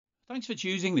Thanks for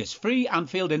choosing this free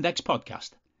Anfield Index podcast.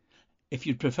 If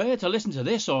you'd prefer to listen to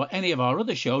this or any of our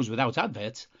other shows without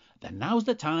adverts, then now's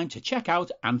the time to check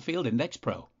out Anfield Index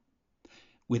Pro.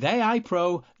 With AEye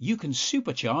Pro, you can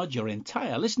supercharge your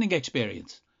entire listening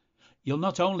experience. You'll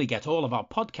not only get all of our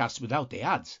podcasts without the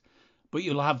ads, but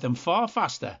you'll have them far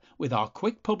faster with our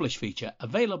quick publish feature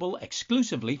available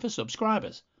exclusively for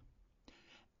subscribers.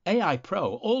 AEye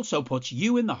Pro also puts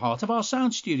you in the heart of our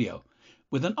sound studio,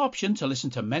 with an option to listen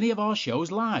to many of our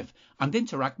shows live and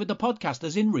interact with the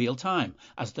podcasters in real time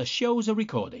as the shows are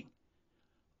recording.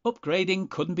 Upgrading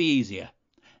couldn't be easier.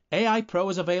 AEye Pro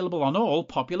is available on all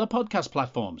popular podcast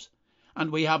platforms, and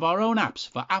we have our own apps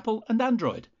for Apple and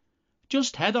Android.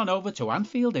 Just head on over to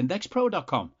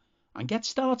AnfieldIndexPro.com and get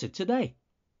started today.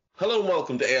 Hello and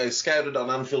welcome to AEye Scouted on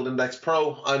Anfield Index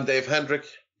Pro. I'm Dave Hendrick,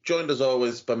 joined as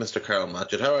always by Mr. Karl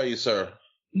Matchett. How are you, sir?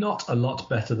 Not a lot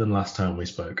better than last time we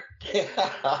spoke.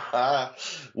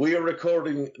 We are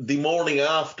recording the morning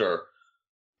after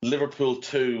Liverpool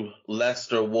 2,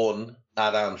 Leicester 1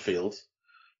 at Anfield.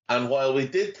 And while we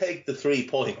did take the 3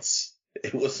 points,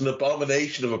 it was an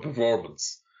abomination of a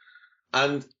performance.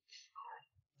 And,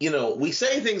 you know, we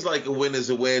say things like a win is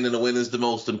a win and a win is the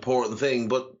most important thing.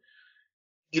 But,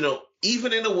 you know,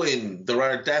 even in a win, there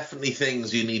are definitely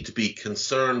things you need to be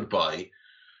concerned by.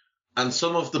 And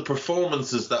some of the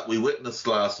performances that we witnessed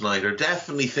last night are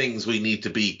definitely things we need to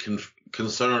be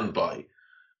concerned by,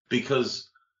 because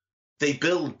they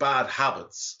build bad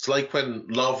habits. It's like when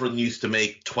Lovren used to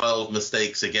make 12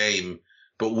 mistakes a game,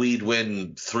 but we'd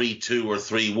win 3-2 or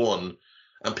 3-1,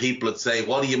 and people would say,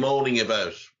 what are you moaning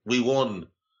about? We won.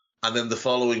 And then the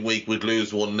following week we'd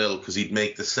lose 1-0 because he'd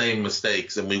make the same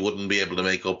mistakes and we wouldn't be able to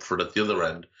make up for it at the other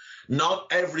end. Not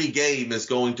every game is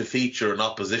going to feature an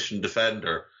opposition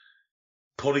defender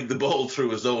putting the ball through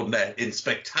his own net in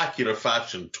spectacular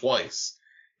fashion twice.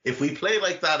 If we play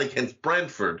like that against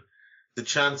Brentford, the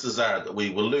chances are that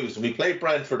we will lose. And we play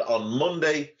Brentford on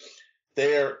Monday.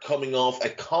 They're coming off a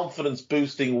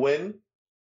confidence-boosting win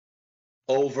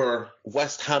over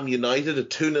West Ham United, a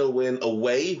 2-0 win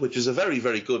away, which is a very,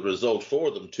 very good result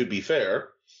for them, to be fair.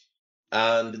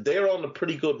 And they're on a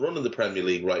pretty good run in the Premier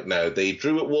League right now. They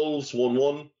drew at Wolves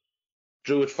 1-1.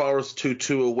 Drew at Forest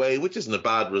 2-2 away, which isn't a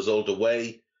bad result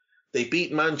away. They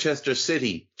beat Manchester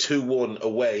City 2-1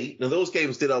 away. Now, those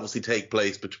games did obviously take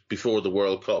place before the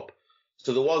World Cup,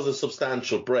 so there was a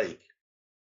substantial break.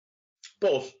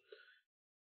 But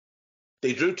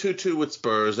they drew 2-2 with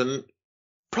Spurs and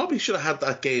probably should have had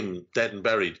that game dead and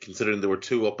buried, considering they were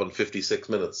 2 up on 56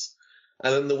 minutes.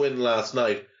 And then the win last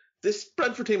night. This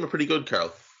Brentford team are pretty good,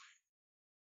 Karl.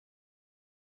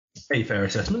 A fair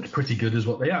assessment. Pretty good is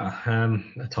what they are.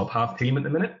 A top half team at the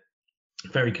minute.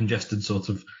 Very congested, sort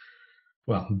of,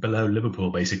 well, below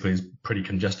Liverpool basically is pretty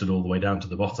congested all the way down to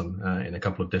the bottom in a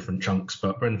couple of different chunks.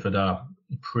 But Brentford are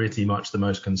pretty much the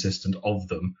most consistent of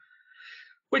them,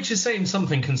 which is saying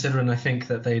something considering I think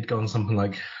that they'd gone something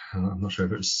like, I'm not sure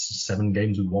if it was 7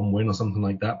 games with 1 win or something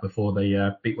like that before they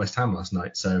beat West Ham last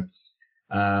night. So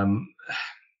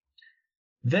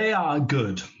they are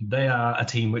good. They are a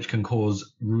team which can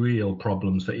cause real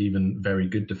problems for even very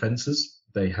good defences.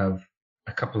 They have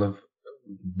a couple of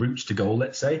routes to goal,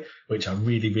 let's say, which are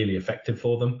really, really effective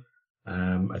for them.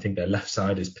 I think their left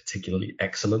side is particularly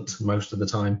excellent most of the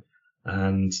time.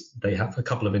 And they have a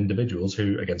couple of individuals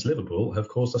who, against Liverpool, have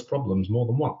caused us problems more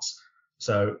than once.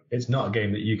 So it's not a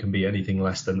game that you can be anything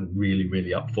less than really,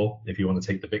 really up for if you want to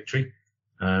take the victory.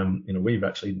 We've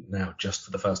actually now, just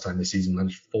for the first time this season,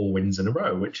 managed 4 wins in a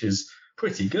row, which is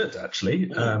pretty good, actually.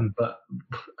 But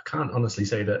I can't honestly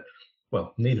say that,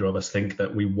 well, neither of us think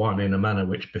that we won in a manner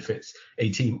which befits a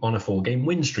team on a 4-game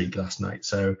win streak last night.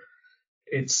 So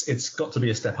it's got to be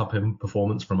a step up in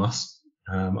performance from us.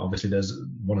 Obviously, there's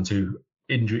 1 or 2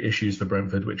 injury issues for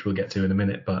Brentford, which we'll get to in a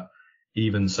minute. But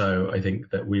even so, I think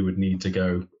that we would need to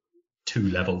go 2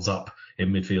 levels up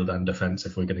in midfield and defence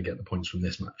if we're going to get the points from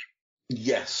this match.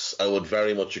 Yes, I would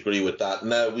very much agree with that.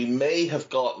 Now, we may have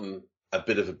gotten a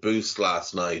bit of a boost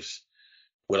last night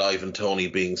with Ivan Toney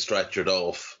being stretchered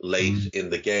off late in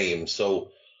the game.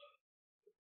 So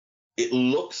it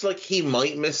looks like he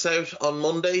might miss out on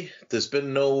Monday. There's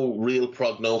been no real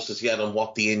prognosis yet on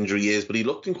what the injury is, but he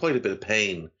looked in quite a bit of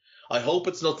pain. I hope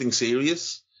it's nothing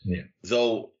serious. Yeah.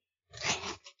 Though,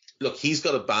 look, he's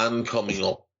got a ban coming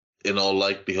up in all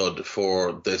likelihood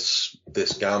for this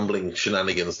gambling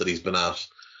shenanigans that he's been at.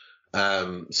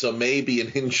 So maybe an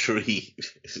injury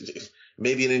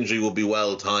will be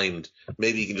well timed.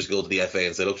 Maybe you can just go to the FA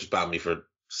and say, look, just ban me for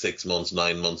 6 months,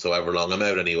 9 months, however long. I'm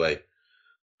out anyway.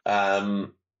 But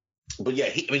yeah,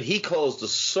 he caused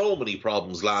us so many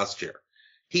problems last year.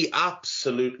 He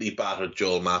absolutely battered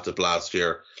Joel Matip last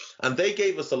year, and they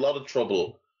gave us a lot of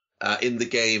trouble in the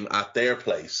game at their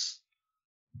place.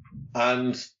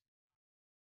 And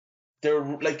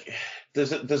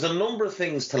there's a number of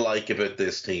things to like about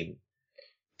this team.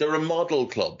 They're a model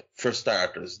club for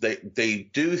starters. They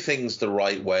do things the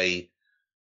right way.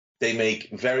 They make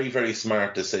very, very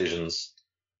smart decisions.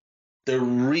 They're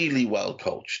really well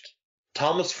coached.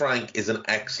 Thomas Frank is an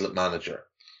excellent manager.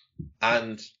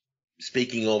 And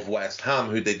speaking of West Ham,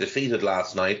 who they defeated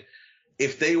last night,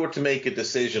 if they were to make a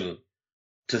decision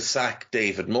to sack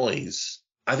David Moyes,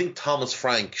 I think Thomas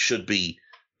Frank should be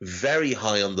very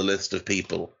high on the list of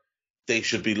people they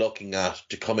should be looking at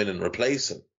to come in and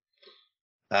replace him.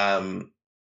 The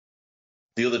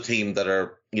other team that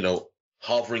are,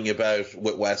 hovering about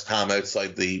with West Ham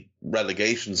outside the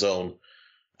relegation zone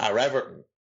are Everton.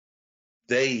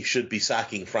 They should be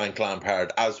sacking Frank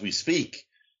Lampard as we speak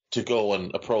to go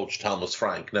and approach Thomas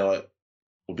Frank. Now, it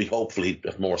would be hopefully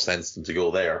have more sense than to go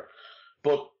there.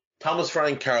 But Thomas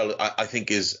Frank, Karl, I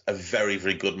think is a very,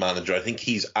 very good manager. I think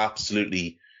he's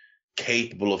absolutely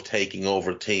capable of taking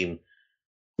over a team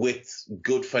with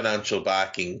good financial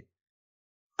backing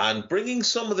and bringing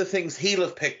some of the things he'll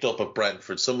have picked up at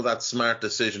Brentford, some of that smart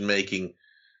decision making,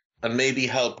 and maybe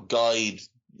help guide,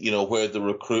 where the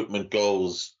recruitment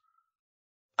goes,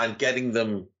 and getting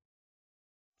them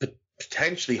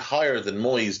potentially higher than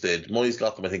Moyes did. Moyes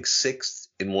got them, I think, 6th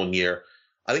in 1 year.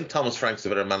 I think Thomas Frank's a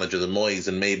better manager than Moyes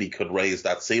and maybe could raise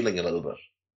that ceiling a little bit.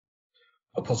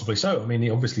 Possibly so. I mean,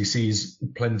 he obviously sees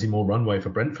plenty more runway for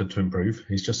Brentford to improve.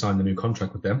 He's just signed a new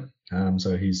contract with them.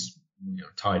 So he's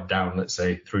tied down, let's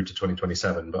say, through to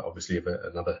 2027. But obviously, if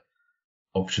another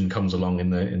option comes along in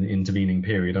the intervening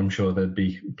period, I'm sure there'd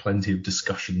be plenty of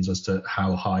discussions as to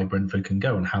how high Brentford can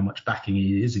go and how much backing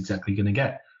he is exactly going to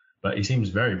get. But he seems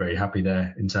very, very happy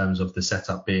there in terms of the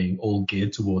setup being all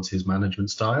geared towards his management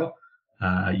style.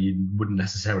 You wouldn't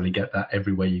necessarily get that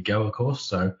everywhere you go, of course.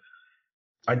 So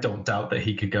I don't doubt that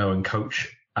he could go and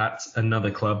coach at another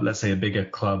club, let's say a bigger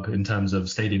club in terms of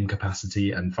stadium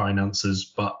capacity and finances.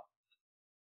 But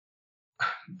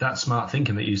that smart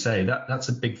thinking that you say, that's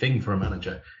a big thing for a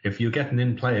manager. If you're getting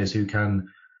in players who can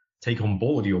take on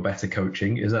board your better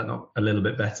coaching, is that not a little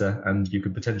bit better? And you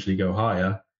could potentially go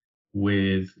higher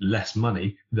with less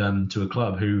money than to a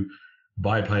club who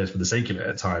buy players for the sake of it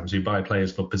at times, who buy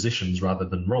players for positions rather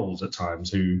than roles at times,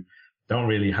 who don't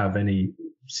really have any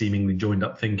seemingly joined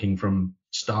up thinking from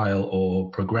style or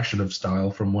progression of style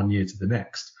from 1 year to the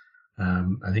next.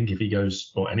 I think if he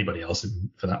goes, or anybody else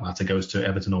for that matter, goes to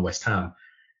Everton or West Ham,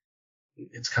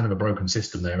 it's kind of a broken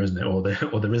system there, isn't it? Or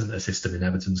there isn't a system in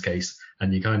Everton's case,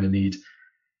 and you kind of need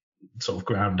sort of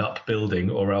ground up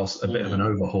building or else a bit of an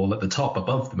overhaul at the top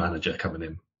above the manager coming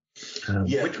in.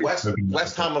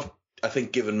 West Ham have, I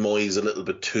think, given Moyes a little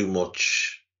bit too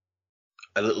much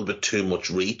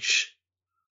reach.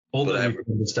 Although you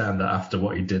can understand that after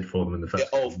what he did for them in the first.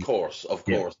 Yeah, of course.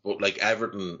 But like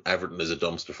Everton is a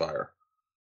dumpster fire.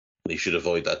 And he should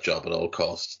avoid that job at all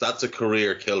costs. That's a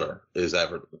career killer, is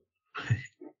Everton.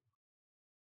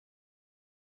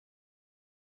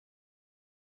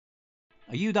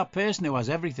 Are you that person who has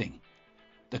everything?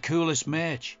 The coolest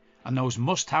merch and those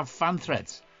must-have fan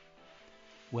threads?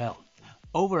 Well,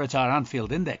 over at our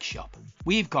Anfield Index shop,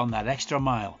 we've gone that extra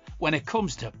mile when it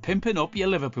comes to pimping up your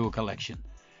Liverpool collection.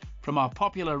 From our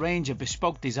popular range of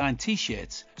bespoke design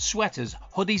t-shirts, sweaters,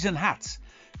 hoodies and hats,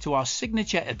 to our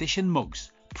signature edition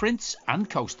mugs, prints and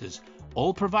coasters,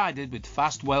 all provided with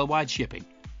fast worldwide shipping.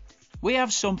 We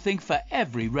have something for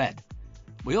every red.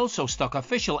 We also stock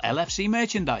official LFC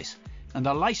merchandise and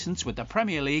are licensed with the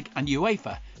Premier League and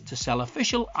UEFA to sell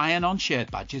official iron-on shirt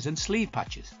badges and sleeve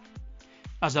patches.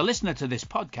 As a listener to this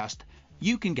podcast,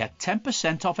 you can get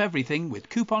 10% off everything with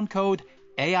coupon code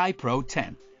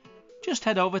AEyePro10. Just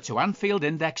head over to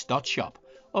AnfieldIndex.shop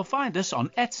or find us on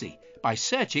Etsy by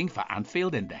searching for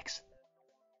Anfield Index.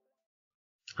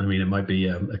 I mean, it might be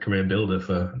a career builder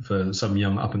for some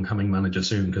young up-and-coming manager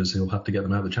soon, because he'll have to get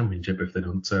them out of the Championship if they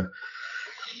don't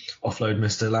offload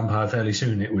Mr. Lampard fairly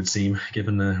soon, it would seem,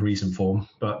 given the recent form.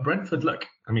 But Brentford, look,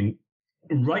 I mean,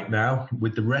 right now,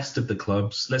 with the rest of the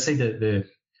clubs, let's say the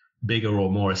bigger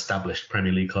or more established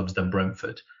Premier League clubs than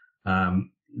Brentford,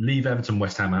 leave Everton,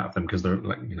 West Ham out of them because they're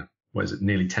like,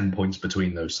 nearly 10 points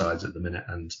between those sides at the minute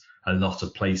and a lot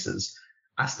of places.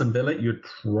 Aston Villa, you'd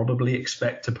probably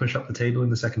expect to push up the table in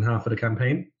the second half of the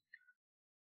campaign.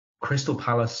 Crystal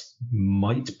Palace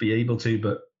might be able to,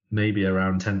 but maybe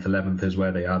around 10th, 11th is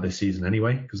where they are this season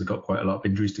anyway, because they've got quite a lot of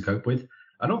injuries to cope with.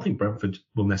 I don't think Brentford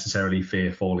will necessarily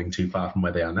fear falling too far from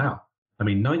where they are now. I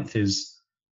mean, 9th is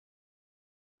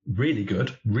really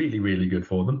good, really, really good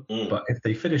for them. But if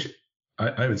they finish,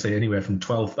 I would say anywhere from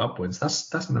 12th upwards,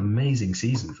 that's an amazing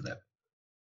season for them.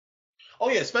 Oh,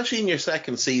 yeah, especially in your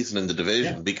second season in the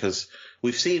division, because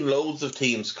we've seen loads of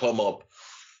teams come up,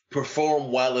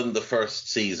 perform well in the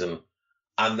first season,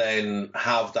 and then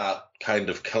have that kind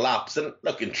of collapse. And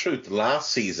look, in truth,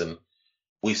 last season,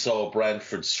 we saw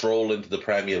Brentford stroll into the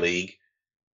Premier League,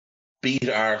 beat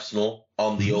Arsenal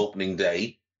on the opening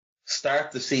day,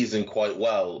 start the season quite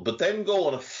well, but then go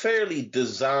on a fairly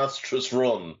disastrous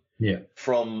run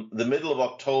from the middle of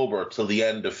October till the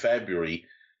end of February.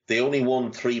 They only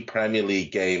won 3 Premier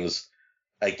League games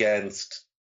against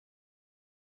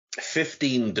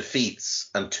 15 defeats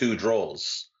and 2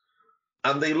 draws.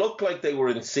 And they looked like they were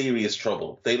in serious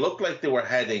trouble. They looked like they were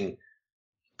heading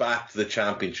back to the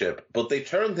Championship. But they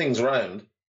turned things around,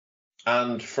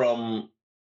 and from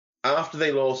after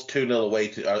they lost 2-0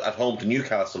 away at home to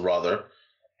Newcastle, rather,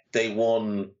 they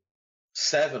won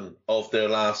 7 of their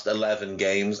last 11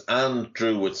 games and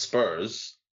drew with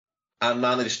Spurs, and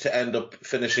managed to end up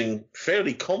finishing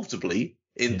fairly comfortably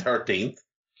in 13th.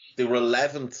 They were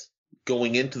 11th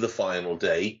going into the final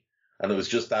day, and it was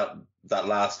just that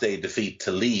last day defeat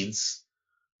to Leeds,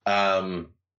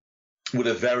 with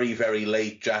a very, very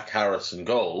late Jack Harrison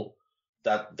goal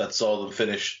that saw them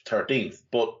finish 13th.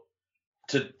 But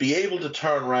to be able to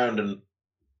turn around and,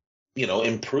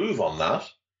 improve on that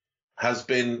has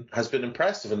been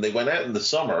impressive. And they went out in the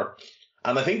summer,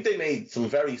 and I think they made some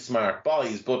very smart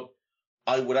buys, but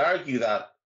I would argue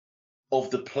that of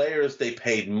the players they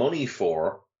paid money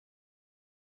for,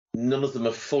 none of them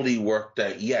have fully worked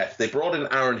out yet. They brought in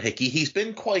Aaron Hickey. He's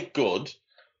been quite good,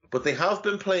 but they have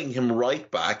been playing him right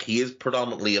back. He is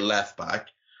predominantly a left back,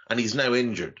 and he's now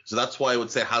injured. So that's why I would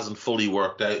say it hasn't fully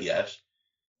worked out yet.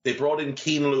 They brought in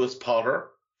Keane Lewis-Potter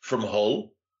from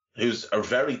Hull, who's a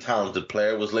very talented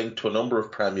player, was linked to a number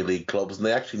of Premier League clubs, and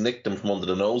they actually nicked him from under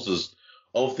the noses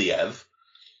of the Ev.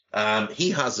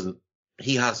 He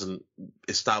hasn't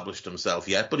established himself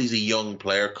yet, but he's a young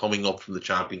player coming up from the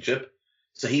Championship.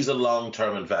 So he's a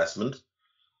long-term investment.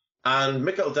 And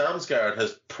Mikkel Damsgaard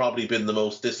has probably been the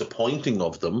most disappointing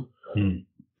of them.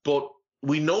 But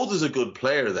we know there's a good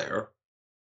player there.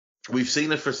 We've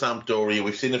seen it for Sampdoria.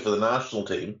 We've seen it for the national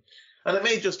team. And it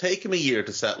may just take him a year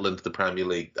to settle into the Premier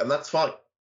League. And that's fine.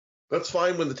 That's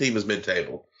fine when the team is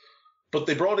mid-table. But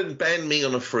they brought in Ben Mee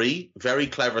on a free. Very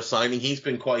clever signing. He's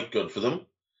been quite good for them.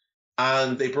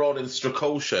 And they brought in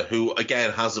Strakosha, who,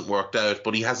 again, hasn't worked out,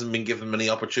 but he hasn't been given many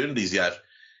opportunities yet.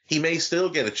 He may still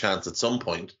get a chance at some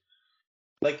point.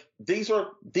 Like, these were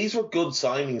good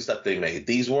signings that they made.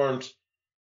 These weren't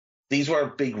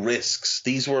big risks.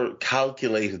 These were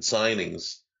calculated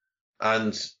signings.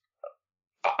 And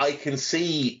I can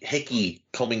see Hickey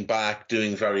coming back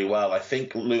doing very well. I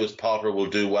think Lewis-Potter will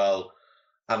do well.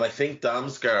 And I think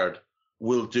Damsgaard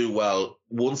will do well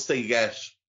once they get,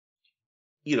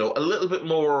 a little bit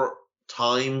more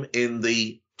time in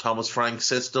the Thomas Frank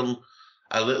system,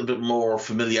 a little bit more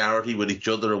familiarity with each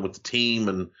other and with the team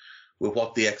and with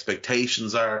what the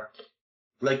expectations are.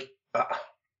 Like,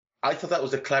 I thought that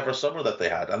was a clever summer that they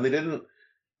had, and they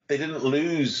didn't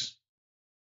lose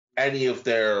any of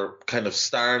their kind of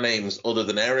star names other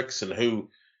than Eriksson, who,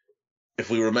 if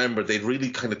we remember, they'd really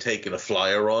kind of taken a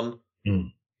flyer on.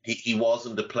 He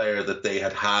wasn't a player that they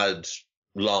had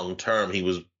long term. He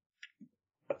was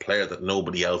a player that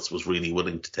nobody else was really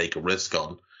willing to take a risk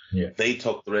on. They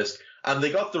took the risk, and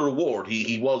they got the reward.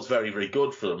 He was very, very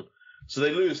good for them. So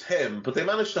they lose him, but they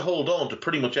managed to hold on to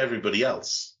pretty much everybody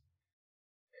else.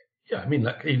 Yeah, I mean,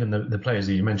 like, even the players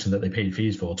that you mentioned that they paid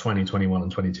fees for, 20, 21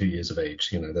 and 22 years of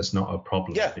age, that's not a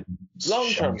problem. Yeah,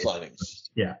 long-term signings.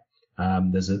 Yeah,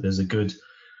 there's a good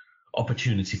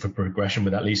opportunity for progression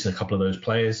with at least a couple of those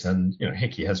players. And,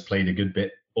 Hickey has played a good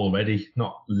bit already,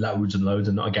 not loads and loads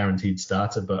and not a guaranteed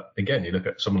starter. But again, you look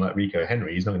at someone like Rico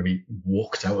Henry, he's not going to be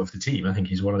walked out of the team. I think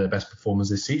he's one of their best performers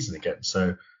this season again.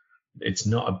 So it's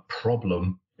not a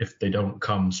problem if they don't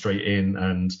come straight in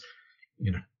and,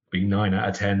 being 9 out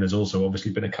of 10. There's also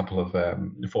obviously been a couple of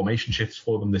formation shifts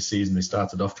for them this season. They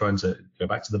started off trying to go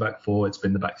back to the back 4. It's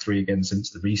been the back 3 again since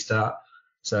the restart.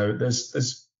 So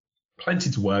there's plenty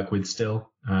to work with still.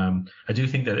 I do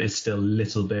think that it's still a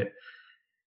little bit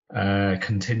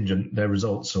contingent, their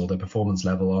results or their performance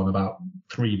level, on about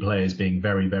 3 players being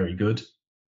very, very good.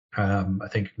 I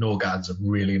think Norgaard's a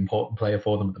really important player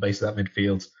for them at the base of that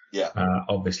midfield. Yeah.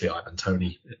 Obviously, Ivan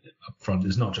Toney up front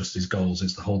is not just his goals,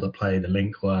 it's the hold-up play, the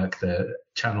link work, the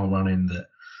channel running,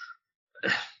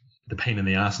 the pain in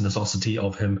the arse and necessity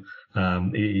of him.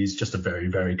 He's just a very,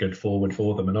 very good forward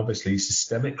for them. And obviously,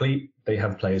 systemically, they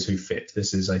have players who fit.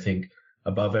 This is, I think,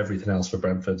 above everything else for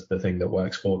Brentford, the thing that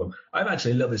works for them. I'm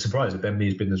actually a little bit surprised that Ben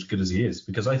Mee's been as good as he is,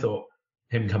 because I thought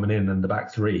him coming in and the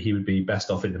back three, he would be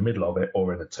best off in the middle of it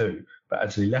or in a two. But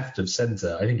actually left of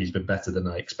centre, I think he's been better than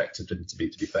I expected him to be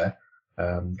fair.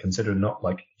 Considering not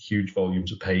like huge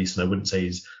volumes of pace, and I wouldn't say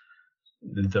he's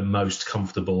the most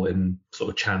comfortable in sort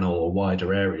of channel or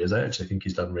wider areas. I actually think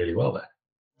he's done really well there.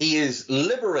 He is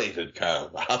liberated,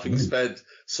 Karl, having spent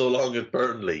so long at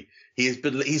Burnley. He's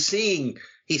seeing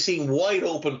wide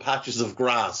open patches of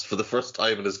grass for the first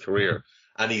time in his career,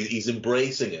 and he's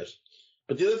embracing it.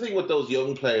 But the other thing with those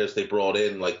young players they brought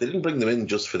in, like, they didn't bring them in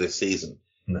just for this season.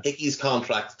 No. Hickey's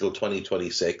contract till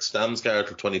 2026, Damsgaard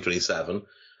till 2027,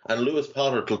 and Lewis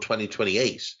Potter till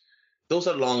 2028. Those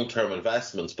are long-term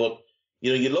investments. But,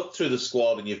 you know, you look through the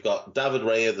squad and you've got David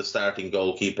Raya, the starting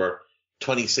goalkeeper,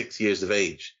 26 years of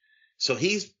age. So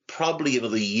he's probably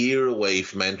another year away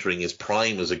from entering his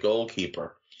prime as a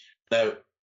goalkeeper. Now,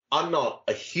 I'm not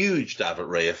a huge David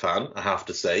Raya fan, I have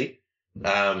to say,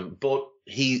 but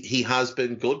he has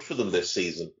been good for them this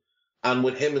season. And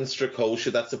with him and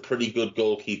Strakosha, that's a pretty good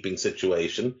goalkeeping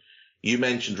situation. You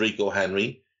mentioned Rico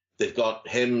Henry. They've got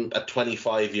him at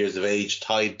 25 years of age,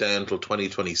 tied down till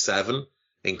 2027,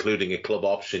 including a club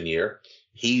option year.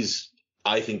 He's,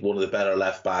 I think, one of the better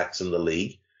left backs in the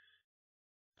league.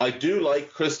 I do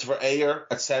like Christopher Ayer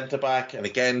at centre-back, and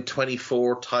again,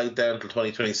 24, tied down till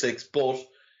 2026, but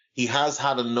he has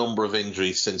had a number of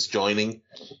injuries since joining,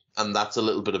 and that's a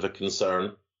little bit of a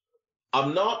concern.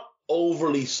 I'm not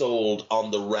overly sold on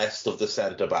the rest of the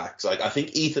centre-backs. Like, I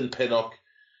think Ethan Pinnock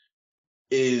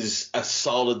is a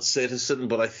solid citizen,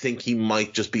 but I think he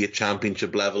might just be a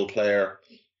championship-level player.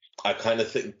 I kind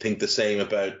of think the same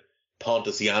about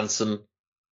Pontus Jansson,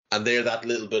 and they're that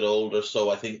little bit older, so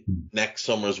I think next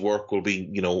summer's work will be,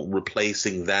 you know,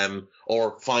 replacing them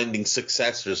or finding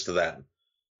successors to them,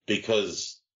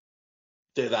 because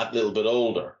they're that little bit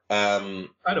older. I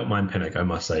don't mind Pinnock, I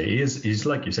must say. He's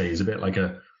like you say, he's a bit like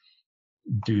a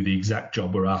do the exact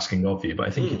job we're asking of you, but I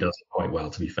think he does it quite well,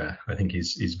 to be fair. I think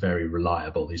he's very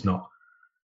reliable. He's not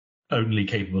only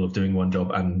capable of doing one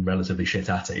job and relatively shit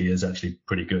at it. He is actually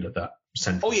pretty good at that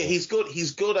centre. Oh yeah, he's good.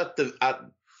 He's good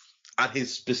at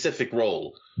his specific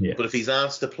role. Yeah. But if he's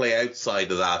asked to play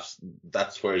outside of that,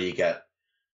 that's where you get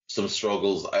some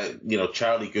struggles.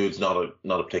 Charlie Good's not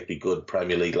a particularly good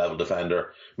Premier League level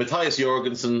defender. Matthias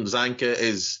Jorgensen, Zanka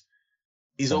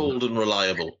he's old and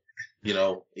reliable. You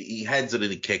know, he heads it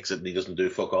and he kicks it and he doesn't do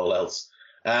fuck all else.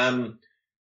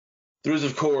 There is,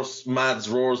 of course, Mads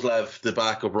Roerslev, the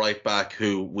backup right back,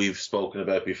 who we've spoken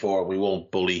about before. We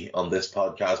won't bully on this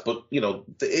podcast, but, you know,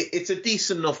 it's a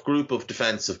decent enough group of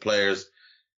defensive players.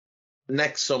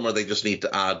 Next summer, they just need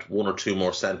to add one or two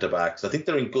more centre-backs. I think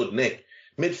they're in good nick.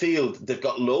 Midfield, they've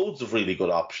got loads of really good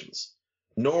options.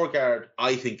 Norgard,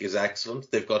 I think, is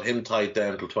excellent. They've got him tied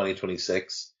down till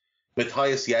 2026.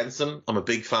 Matthias Jensen, I'm a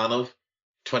big fan of,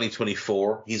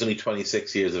 2024. He's only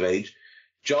 26 years of age.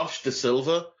 Josh De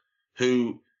Silva,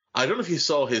 who, I don't know if you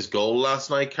saw his goal last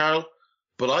night, Karl,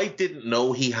 but I didn't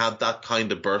know he had that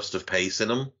kind of burst of pace in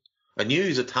him. I knew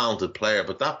he's a talented player,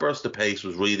 but that burst of pace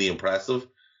was really impressive.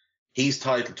 He's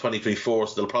tied till 2024,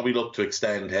 so they'll probably look to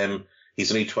extend him.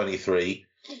 He's only 23.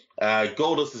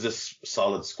 Godus is a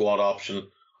solid squad option.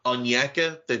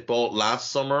 Onyeka, they bought last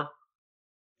summer.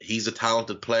 He's a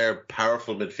talented player,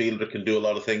 powerful midfielder, can do a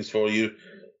lot of things for you.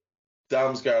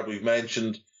 Damsgaard, we've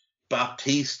mentioned.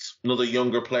 Baptiste, another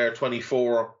younger player,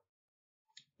 24,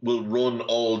 will run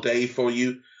all day for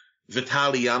you.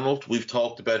 Vitaly Janelt, we've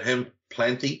talked about him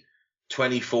plenty.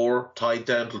 24, tied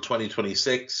down till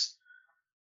 2026.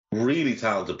 Really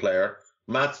talented player.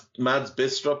 Mads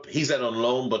Bistrup, he's out on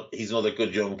loan, but he's another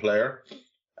good young player.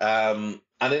 And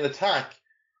in attack,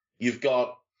 you've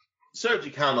got Sergi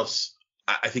Canos,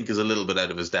 I think, is a little bit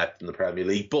out of his depth in the Premier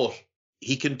League, but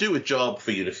he can do a job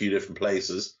for you in a few different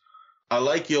places. I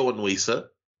like Yohan Wissa,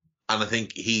 and I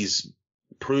think he's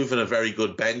proven a very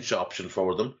good bench option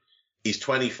for them. He's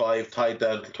 25, tied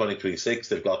down till 2026.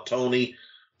 They've got Toney,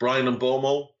 Brian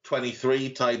Mbomo, 23,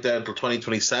 tied down till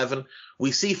 2027.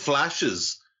 We see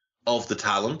flashes of the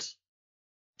talent.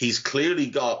 He's clearly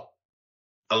got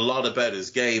a lot about his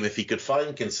game. If he could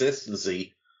find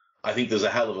consistency, I think there's a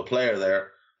hell of a player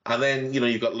there. And then, you know,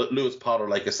 you've got Lewis Potter,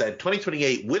 like I said,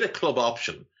 2028 with a club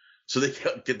option. So they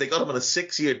got him on a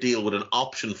 6-year deal with an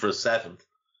option for a 7th.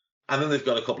 And then they've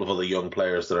got a couple of other young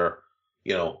players that are,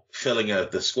 you know, filling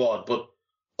out the squad. But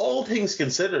all things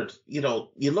considered, you know,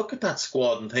 you look at that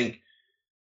squad and think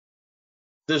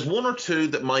there's one or two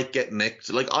that might get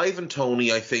nicked. Like Ivan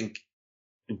Toney, I think,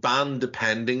 ban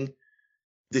depending,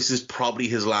 this is probably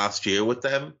his last year with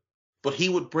them. But he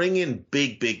would bring in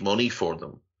big, big money for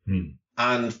them.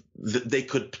 And they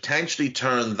could potentially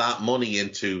turn that money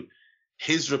into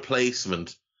his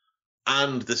replacement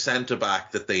and the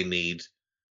centre-back that they need.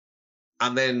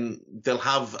 And then they'll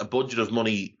have a budget of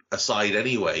money aside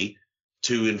anyway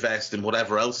to invest in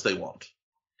whatever else they want.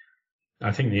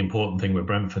 I think the important thing with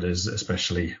Brentford is,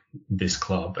 especially this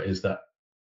club, is that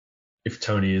if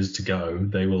Toney is to go,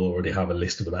 they will already have a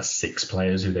list of about 6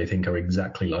 players who they think are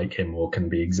exactly like him or can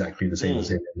be exactly the same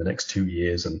as him in the next 2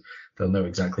 years, and they'll know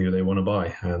exactly who they want to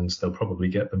buy, and they'll probably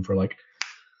get them for like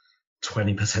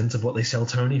 20% of what they sell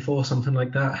Toney for, something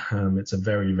like that. It's a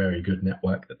very, very good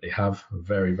network that they have, a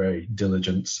very, very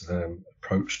diligent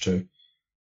approach to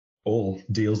all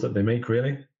deals that they make,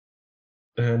 really.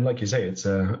 And like you say, it's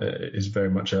very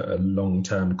much a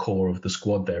long-term core of the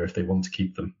squad there if they want to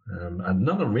keep them. And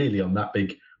none are really on that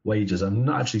big wages. I've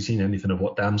not actually seen anything of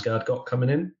what Damsgaard got coming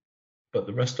in, but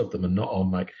the rest of them are not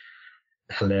on like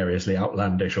hilariously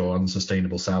outlandish or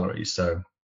unsustainable salaries. So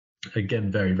again,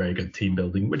 very, very good team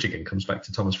building, which again comes back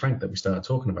to Thomas Frank that we started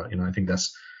talking about. I think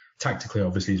that's tactically,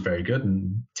 obviously, he's very good,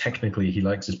 and technically he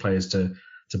likes his players to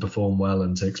perform well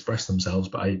and to express themselves.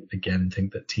 But I, again,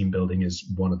 think that team building is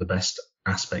one of the best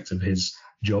aspects of his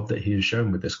job that he has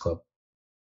shown with this club.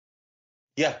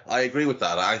 Yeah, I agree with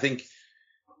that. I think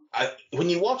when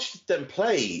you watch them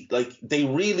play, like, they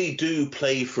really do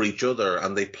play for each other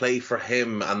and they play for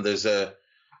him, and there's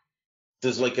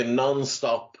like a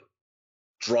non-stop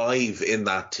drive in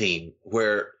that team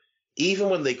where even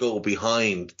when they go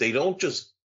behind, they don't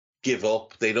just give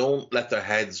up. They don't let their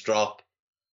heads drop.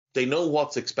 They know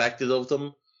what's expected of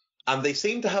them, and they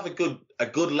seem to have a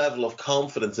good level of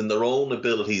confidence in their own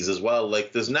abilities as well.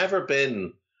 Like, there's never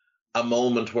been a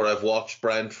moment where I've watched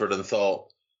Brentford and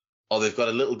thought, oh, they've got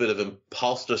a little bit of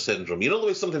imposter syndrome. You know the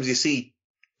way sometimes you see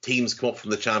teams come up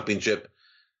from the Championship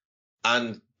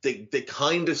and they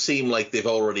kind of seem like they've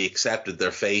already accepted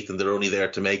their fate and they're only there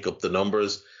to make up the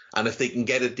numbers. And if they can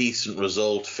get a decent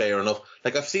result, fair enough.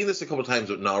 Like, I've seen this a couple of times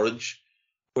with Norwich,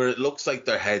 where it looks like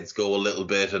their heads go a little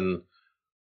bit and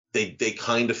they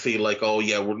kind of feel like, oh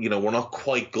yeah, we're not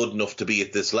quite good enough to be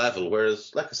at this level.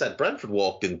 Whereas, like I said, Brentford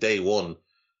walked in day one,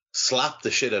 slapped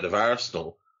the shit out of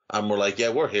Arsenal, and we're like, yeah,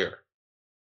 we're here.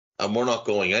 And we're not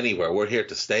going anywhere. We're here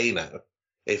to stay now.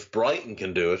 If Brighton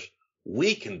can do it,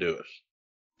 we can do it.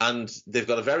 And they've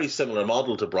got a very similar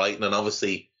model to Brighton, and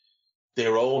obviously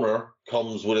their owner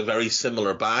comes with a very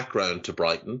similar background to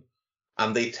Brighton,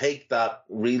 and they take that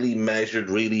really measured,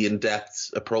 really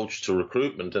in-depth approach to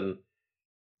recruitment. And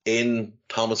in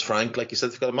Thomas Frank, like you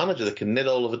said, they've got a manager that can knit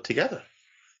all of it together.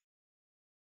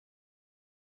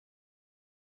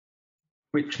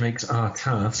 Which makes our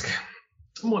task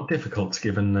somewhat difficult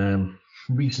given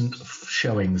recent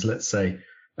showings, let's say.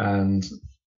 And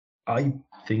I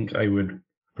think I would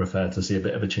prefer to see a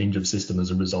bit of a change of system as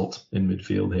a result in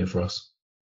midfield here for us.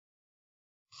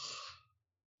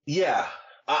 Yeah,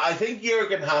 I think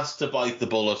Jurgen has to bite the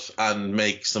bullet and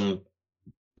make some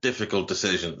difficult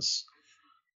decisions,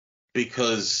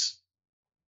 because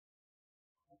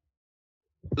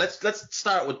let's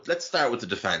start with the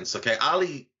defense. Okay,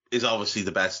 Ali is obviously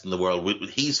the best in the world.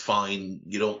 He's fine.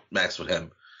 You don't mess with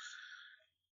him.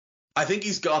 I think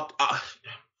he's got.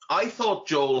 I thought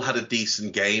Joel had a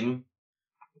decent game,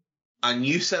 and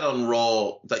you said on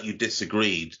Raw that you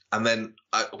disagreed. And then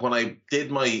when I did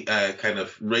my kind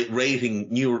of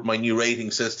my new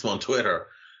rating system on Twitter,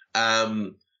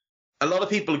 a lot of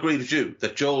people agreed with you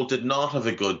that Joel did not have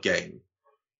a good game.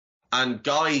 And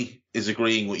Guy is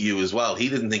agreeing with you as well. He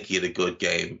didn't think he had a good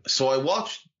game. So I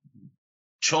watched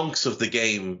chunks of the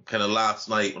game kind of last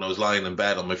night when I was lying in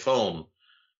bed on my phone,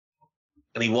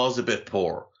 and he was a bit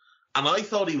poor. And I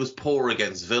thought he was poor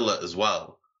against Villa as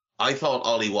well. I thought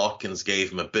Ollie Watkins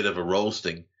gave him a bit of a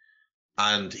roasting,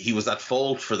 and he was at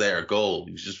fault for their goal.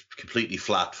 He was just completely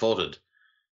flat-footed.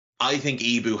 I think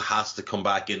Ibu has to come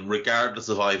back in regardless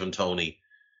of Ivan Toney.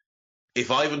 If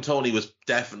Ivan Toney was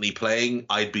definitely playing,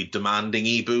 I'd be demanding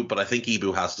Ibu, but I think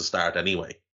Ibu has to start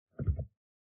anyway.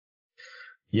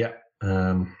 Yeah,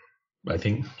 I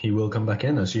think he will come back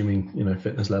in, assuming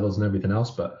fitness levels and everything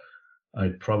else. But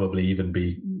I'd probably even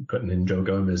be putting in Joe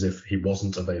Gomez if he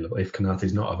wasn't available. If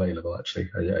Konaté's not available, actually,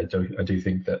 I do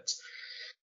think that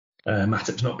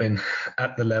Matip's not been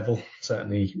at the level,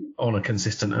 certainly on a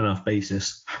consistent enough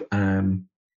basis.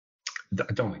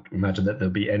 I don't imagine that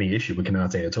there'll be any issue with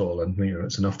Konaté at all. And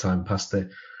it's enough time past the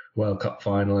World Cup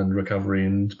final and recovery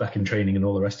and back in training and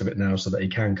all the rest of it now, so that he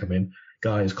can come in.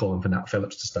 Guy is calling for Nat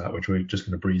Phillips to start, which we're just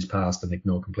going to breeze past and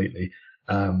ignore completely.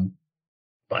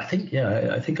 But I think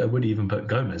I would even put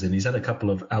Gomez in. He's had a couple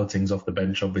of outings off the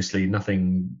bench, obviously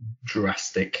nothing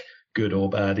drastic, good or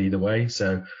bad either way.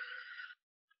 So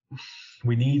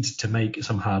we need to make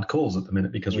some hard calls at the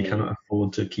minute because we cannot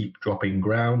afford to keep dropping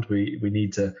ground. We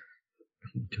need to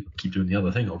keep doing the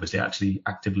other thing, obviously, actually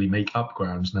actively make up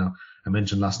grounds. Now, I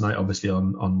mentioned last night, obviously,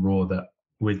 on Raw that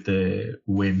with the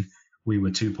win, we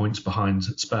were 2 points behind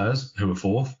Spurs, who were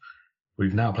fourth.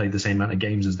 We've now played the same amount of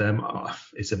games as them.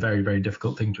 It's a very, very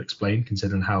difficult thing to explain,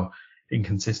 considering how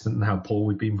inconsistent and how poor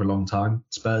we've been for a long time.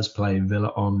 Spurs play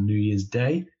Villa on New Year's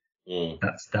Day.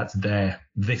 That's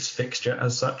this fixture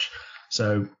as such.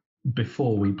 So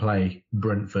before we play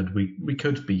Brentford, we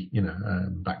could be,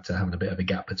 back to having a bit of a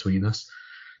gap between us.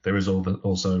 There is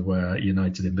also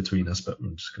United in between us, but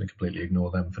I'm just going to completely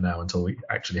ignore them for now until we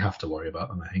actually have to worry about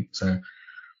them, I think. So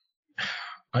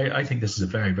I think this is a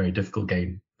very, very difficult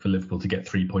game for Liverpool to get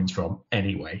 3 points from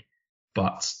anyway.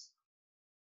 But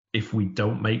if we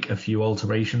don't make a few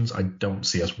alterations, I don't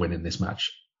see us winning this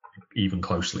match even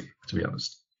closely, to be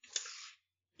honest.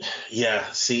 Yeah,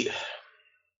 see,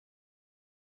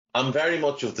 I'm very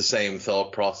much of the same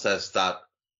thought process that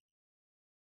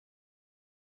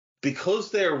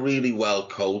because they're really well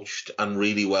coached and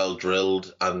really well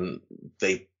drilled and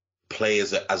they play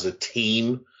as a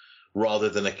team rather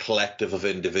than a collective of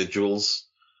individuals,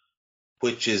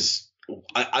 which is,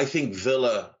 I think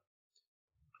Villa,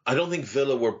 I don't think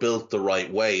Villa were built the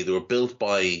right way. They were built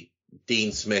by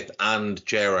Dean Smith and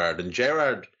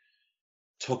Gerrard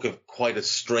took quite a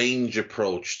strange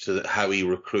approach to how he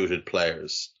recruited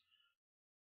players.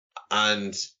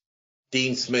 And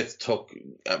Dean Smith took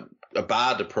a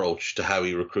bad approach to how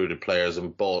he recruited players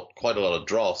and bought quite a lot of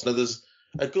dross. Now, there's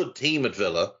a good team at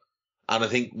Villa, and I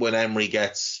think when Emery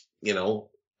gets,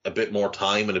 a bit more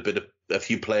time and a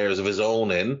few players of his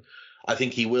own in, I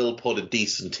think he will put a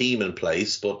decent team in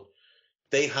place, but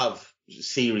they have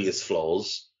serious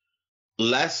flaws.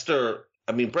 Leicester,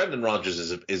 I mean, Brendan Rodgers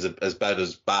is about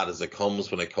as bad as it comes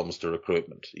when it comes to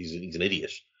recruitment. He's an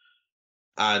idiot.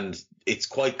 And it's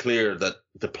quite clear that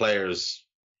the players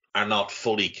are not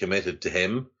fully committed to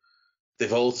him.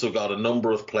 They've also got a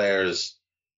number of players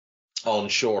on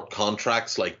short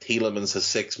contracts, like Tielemans has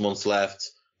 6 months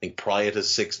left. I think Pryor has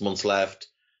 6 months left.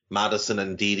 Maddison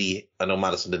and Ndidi, I know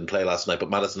Maddison didn't play last night, but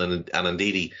Maddison and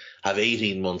Ndidi have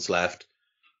 18 months left.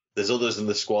 There's others in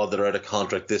the squad that are out of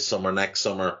contract this summer, next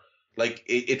summer. Like,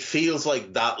 it feels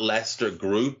like that Leicester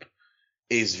group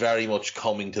is very much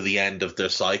coming to the end of their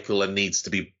cycle and needs to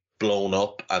be blown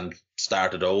up and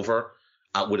started over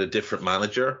with a different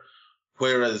manager.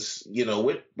 Whereas,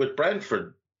 with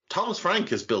Brentford, Thomas Frank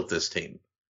has built this team.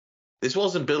 This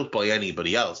wasn't built by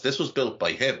anybody else. This was built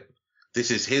by him. This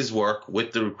is his work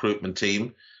with the recruitment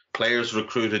team, players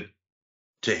recruited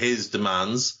to his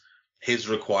demands, his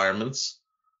requirements,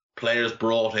 players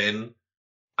brought in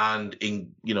and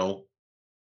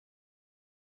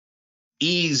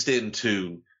eased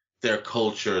into their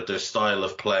culture, their style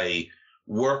of play,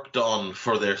 worked on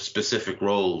for their specific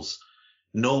roles.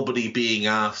 Nobody being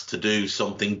asked to do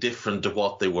something different to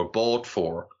what they were bought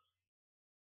for.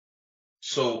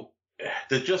 So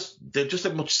they're just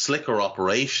a much slicker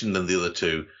operation than the other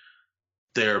two.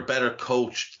 They're better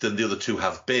coached than the other two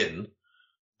have been.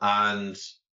 And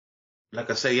like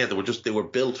I say, they were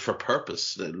built for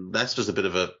purpose. Leicester's a bit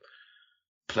of a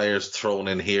players thrown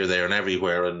in here, there and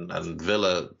everywhere. And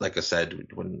Villa, like I said,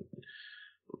 when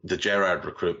the Gerrard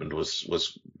recruitment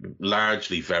was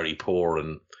largely very poor,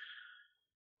 and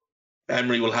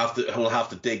Emery will have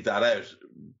to dig that out.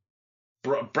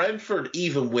 Brentford,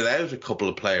 even without a couple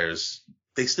of players,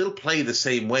 they still play the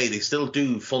same way. They still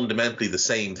do fundamentally the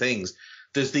same things.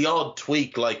 There's the odd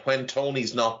tweak, like when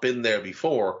Toney's not been there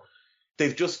before,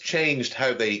 they've just changed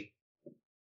how they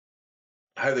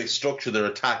structure their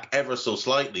attack ever so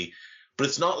slightly. But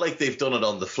it's not like they've done it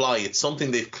on the fly. It's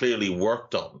something they've clearly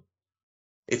worked on.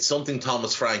 It's something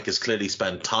Thomas Frank has clearly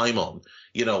spent time on.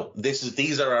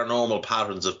 These are our normal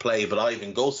patterns of play, but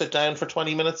Ivan, go sit down for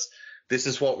 20 minutes. This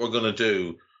is what we're going to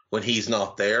do when he's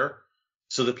not there.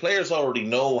 So the players already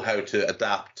know how to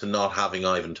adapt to not having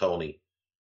Ivan Toney.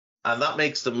 And that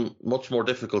makes them much more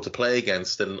difficult to play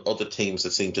against than other teams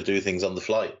that seem to do things on the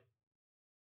fly.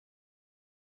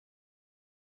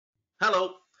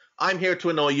 Hello, I'm here to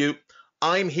annoy you.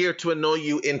 I'm here to annoy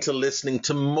you into listening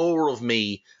to more of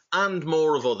me and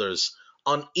more of others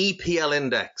on EPL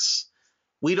Index.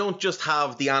 We don't just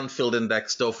have the Anfield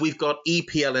Index stuff. We've got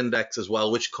EPL Index as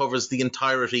well, which covers the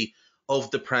entirety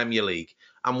of the Premier League.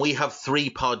 And we have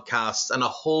 3 podcasts and a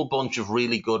whole bunch of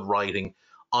really good writing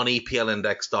on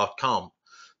EPLindex.com.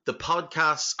 The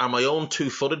podcasts are my own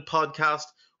two-footed podcast,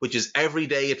 which is every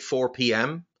day at 4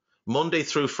 p.m, Monday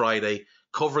through Friday,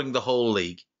 covering the whole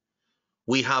league.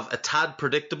 We have A Tad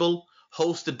Predictable,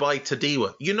 hosted by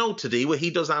Tadiwa. You know Tadiwa,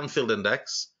 he does Anfield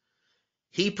Index.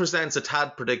 he presents a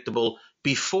tad predictable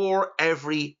before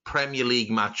every Premier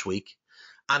League match week.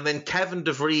 And then Kevin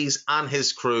De Vries and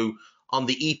his crew on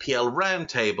the EPL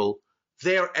roundtable,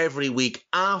 they're every week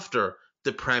after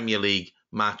the Premier League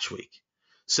match week.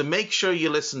 So make sure you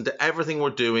listen to everything we're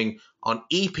doing on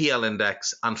EPL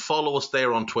Index and follow us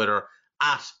there on Twitter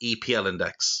at EPL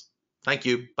Index. Thank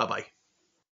you. Bye-bye.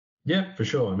 Yeah, for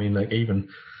sure. I mean, like, even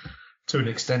to an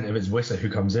extent, if it's Wissa who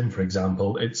comes in, for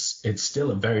example, it's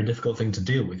still a very difficult thing to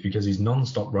deal with because he's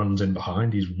non-stop runs in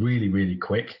behind. He's really, really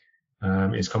quick.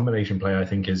 His combination play, I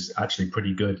think, is actually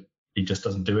pretty good. He just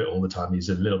doesn't do it all the time. He's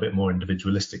a little bit more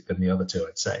individualistic than the other two,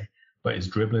 I'd say. But his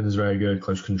dribbling is very good,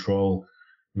 close control,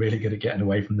 really good at getting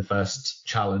away from the first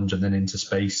challenge and then into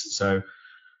space. So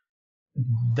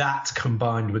that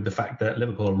combined with the fact that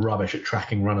Liverpool are rubbish at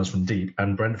tracking runners from deep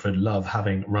and Brentford love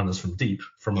having runners from deep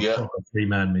from a proper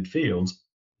three-man midfield,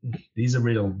 these are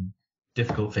real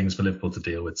difficult things for Liverpool to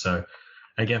deal with. So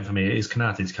again, for me, it is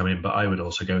Konate to come in, but I would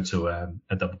also go to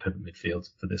a double pivot midfield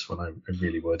for this one. I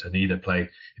really would. And either play,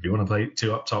 if you want to play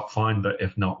two up top, fine, but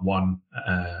if not, one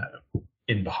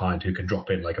in behind who can drop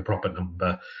in like a proper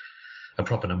number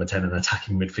 10, an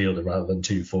attacking midfielder rather than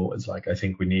two forwards. Like, I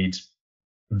think we need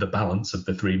the balance of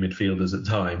the three midfielders at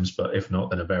times, but if not,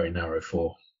 then a very narrow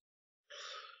four.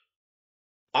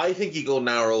 I think you go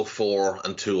narrow 4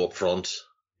 and 2 up front.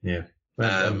 Yeah.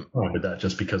 I'm fine with that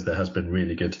just because there has been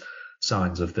really good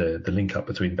signs of the link up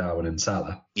between Darwin and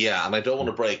Salah. Yeah, and I don't want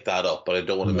to break that up, but I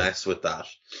don't want to mess with that.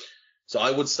 So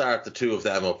I would start the two of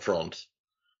them up front.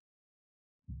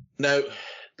 Now,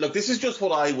 look, this is just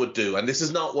what I would do, and this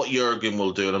is not what Jurgen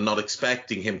will do, and I'm not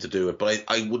expecting him to do it, but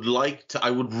I would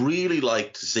really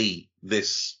like to see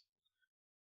this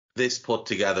put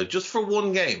together just for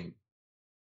one game.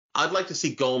 I'd like to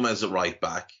see Gomez at right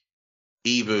back,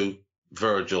 Ibu,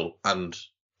 Virgil, and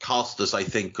Costas, I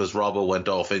think, because Robbo went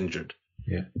off injured.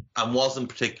 Yeah. And wasn't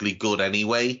particularly good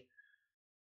anyway.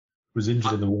 Was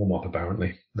injured in the warm-up,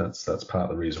 apparently. That's part of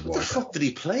the reason why. What the fuck did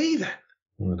he play then?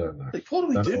 I don't know. Like, what are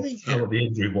we doing here? I don't know what the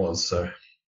injury was, so.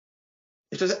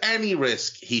 If there's any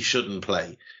risk, he shouldn't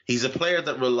play. He's a player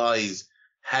that relies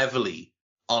heavily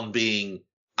on being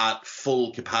at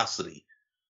full capacity.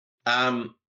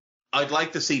 I'd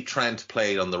like to see Trent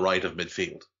played on the right of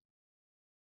midfield.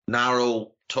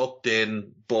 Narrow, tucked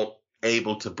in, but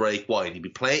able to break wide. He'd be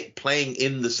playing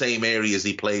in the same areas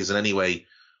he plays in anyway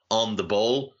on the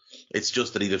ball. It's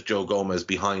just that he'd have Joe Gomez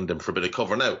behind him for a bit of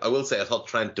cover. Now, I will say I thought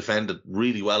Trent defended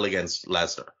really well against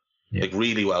Leicester. Yeah. Like,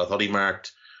 really well. I thought he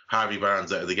marked Harvey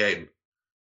Barnes out of the game.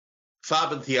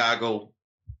 Fab and Thiago,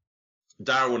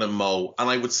 Darwin and Mo, and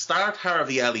I would start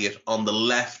Harvey Elliott on the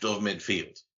left of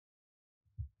midfield.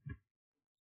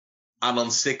 And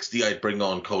on 60, I'd bring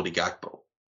on Cody Gakpo.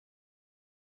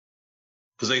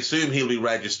 Because I assume he'll be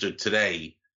registered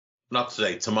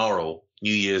tomorrow,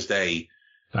 New Year's Day.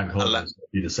 Bank holiday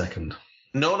be the second.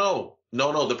 No.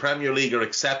 The Premier League are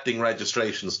accepting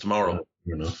registrations tomorrow.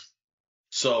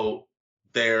 So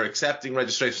they're accepting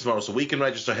registrations tomorrow. So we can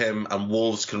register him and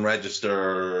Wolves can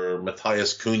register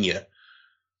Matthias Cunha.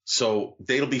 So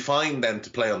they'll be fine then to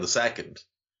play on the second.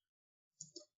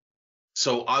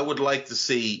 So I would like to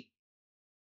see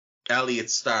Elliott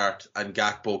start and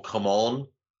Gakpo come on.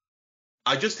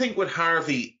 I just think with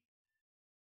Harvey,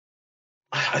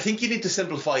 I think you need to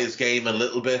simplify his game a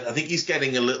little bit. I think he's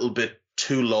getting a little bit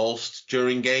too lost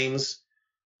during games.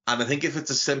 And I think if it's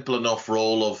a simple enough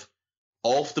role of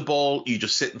off the ball, you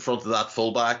just sit in front of that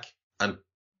fullback and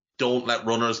don't let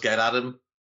runners get at him.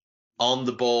 On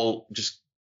the ball, just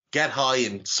get high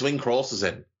and swing crosses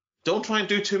in. Don't try and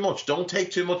do too much. Don't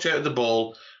take too much out of the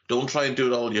ball. Don't try and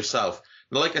do it all yourself.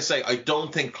 Now, like I say, I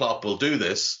don't think Klopp will do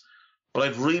this, but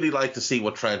I'd really like to see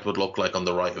what Trent would look like on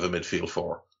the right of a midfield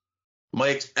four.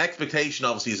 My expectation,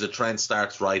 obviously, is that Trent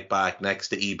starts right back next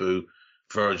to Ibu,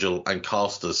 Virgil, and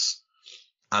Costas,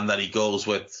 and that he goes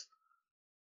with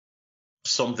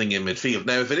something in midfield.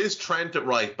 Now, if it is Trent at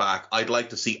right back, I'd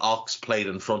like to see Ox played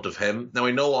in front of him. Now,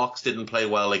 I know Ox didn't play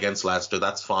well against Leicester.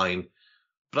 That's fine.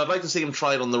 But I'd like to see him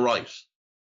try it on the right.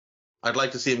 I'd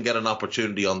like to see him get an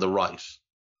opportunity on the right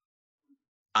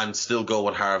and still go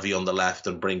with Harvey on the left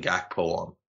and bring Gakpo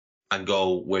on and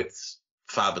go with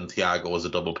Fab and Thiago as a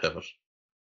double pivot.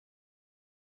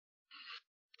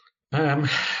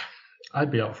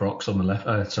 I'd be up for Ox on the left.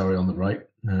 On the right.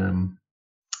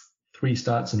 3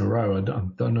 starts in a row. I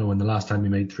don't know when the last time he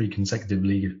made 3 consecutive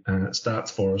league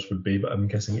starts for us would be, but I'm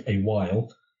guessing a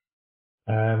while.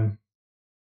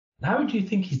 How do you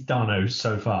think he's done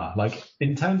so far? Like,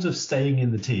 in terms of staying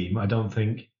in the team, I don't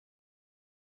think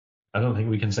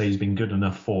we can say he's been good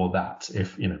enough for that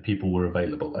if, people were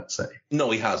available, let's say.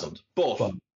 No, he hasn't.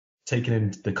 But taking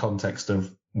into the context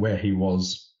of where he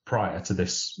was prior to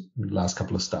this last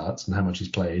couple of starts and how much he's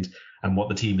played and what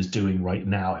the team is doing right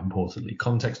now, importantly,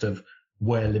 context of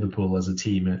where Liverpool as a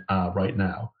team are right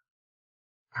now,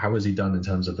 how has he done in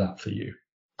terms of that for you?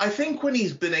 I think when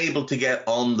he's been able to get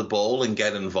on the ball and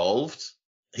get involved,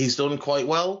 he's done quite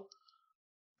well.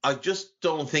 I just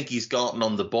don't think he's gotten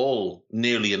on the ball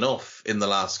nearly enough in the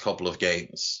last couple of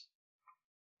games.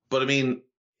 But I mean,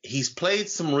 he's played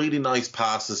some really nice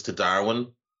passes to Darwin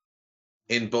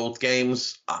in both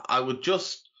games.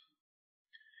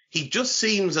 He just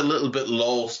seems a little bit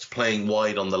lost playing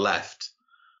wide on the left.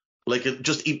 Like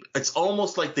it's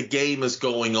almost like the game is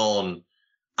going on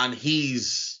and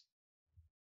he's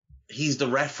the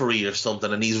referee or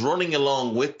something and he's running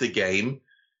along with the game,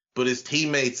 but his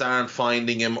teammates aren't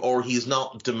finding him or he's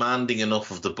not demanding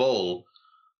enough of the ball.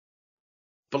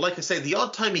 But like I say, the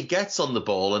odd time he gets on the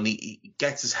ball and he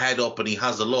gets his head up and he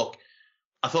has a look,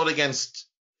 I thought against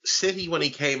City when he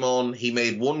came on, he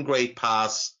made one great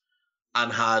pass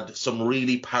and had some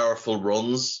really powerful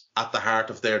runs at the heart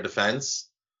of their defence.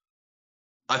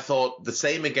 I thought the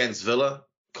same against Villa,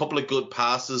 couple of good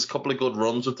passes, couple of good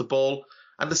runs with the ball.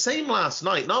 And the same last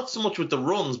night, not so much with the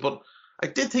runs, but I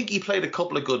did think he played a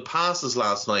couple of good passes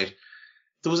last night.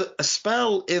 There was a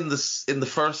spell in the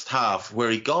first half where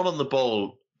he got on the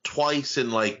ball twice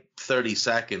in like 30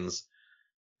 seconds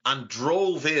and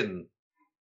drove in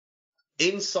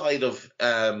inside of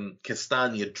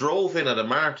Castagna, drove in at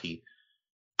Amartey,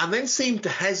 and then seemed to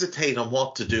hesitate on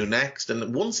what to do next.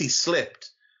 And once he slipped,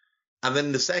 and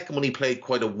then the second one he played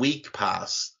quite a weak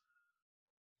pass.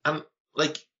 And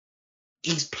like,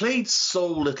 he's played so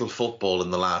little football in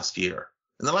the last year.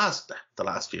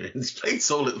 He's played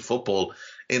so little football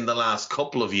in the last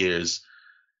couple of years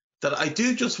that I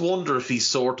do just wonder if he's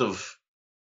sort of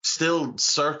still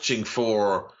searching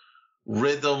for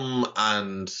rhythm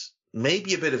and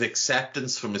maybe a bit of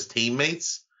acceptance from his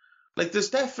teammates. Like,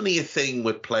 there's definitely a thing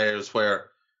with players where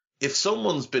if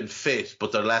someone's been fit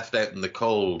but they're left out in the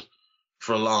cold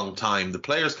for a long time, the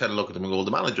players kind of look at them and go,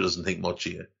 the manager doesn't think much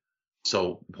of you,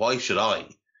 so why should I?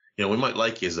 You know, we might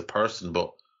like you as a person,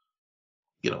 but,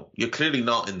 you know, you're clearly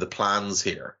not in the plans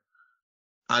here.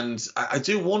 And I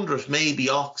do wonder if maybe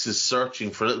Ox is searching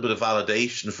for a little bit of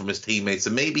validation from his teammates,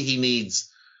 and maybe he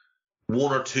needs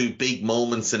one or two big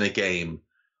moments in a game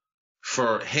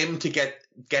for him to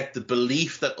get the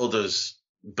belief that others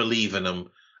believe in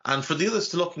him, and for the others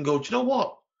to look and go, do you know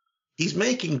what? He's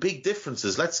making big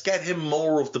differences. Let's get him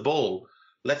more of the ball.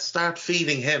 Let's start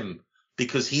feeding him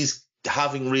because he's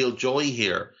having real joy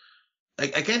here.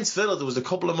 Against Villa, there was a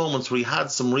couple of moments where he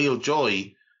had some real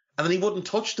joy, and then he wouldn't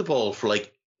touch the ball for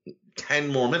like 10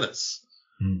 more minutes.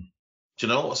 Do you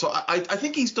know? So I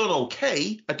think he's done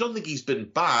okay. I don't think he's been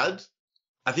bad.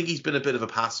 I think he's been a bit of a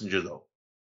passenger, though.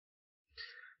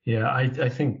 Yeah, I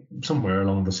think somewhere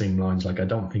along the same lines, like, I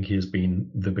don't think he has been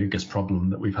the biggest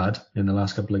problem that we've had in the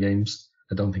last couple of games.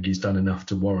 I don't think he's done enough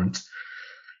to warrant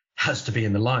has to be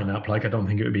in the lineup. Like, I don't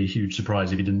think it would be a huge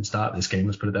surprise if he didn't start this game,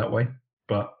 let's put it that way.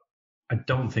 But I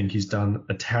don't think he's done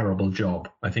a terrible job.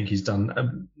 I think he's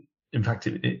done, in fact,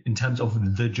 in terms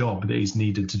of the job that he's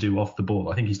needed to do off the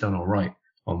ball, I think he's done all right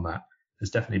on that. There's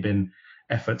definitely been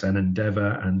effort and endeavour,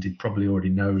 and he probably already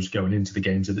knows going into the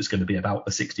games that it's going to be about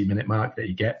the 60-minute mark that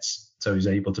he gets, so he's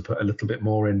able to put a little bit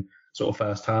more in sort of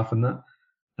first half and that.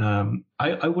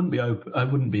 I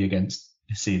wouldn't be against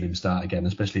seeing him start again,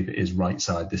 especially if it is right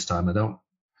side this time. I don't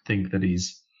think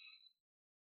his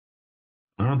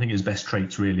best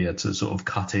traits really are to sort of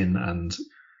cut in and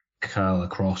curl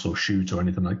across or shoot or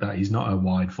anything like that. He's not a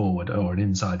wide forward or an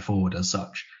inside forward as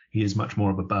such. He is much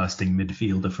more of a bursting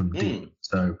midfielder from deep.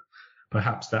 So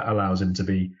perhaps that allows him to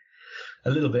be a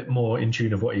little bit more in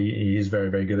tune of what he is very,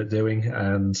 very good at doing.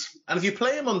 And if you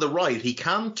play him on the right, he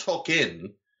can tuck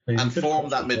in and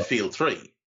form that midfield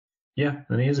three. Yeah,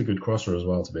 and he is a good crosser as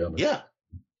well, to be honest. Yeah.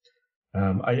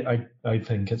 I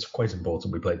think it's quite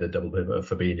important we play the double pivot of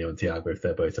Fabinho and Thiago if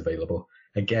they're both available.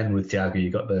 Again, with Thiago, you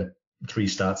got the 3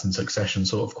 starts in succession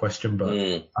sort of question,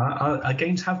 but our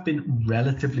games have been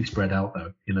relatively spread out,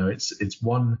 though. You know, it's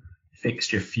one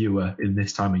fixture fewer in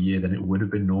this time of year than it would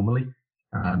have been normally.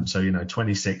 So, you know,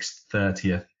 26th,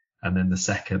 30th, and then the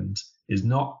 2nd is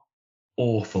not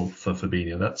awful for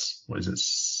Fabinho. That's,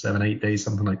 7-8 days,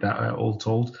 something like that, all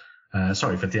told.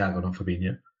 Sorry, for Thiago, not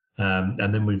Fabinho.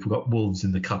 And then we've got Wolves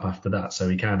in the cup after that, so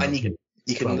he can. And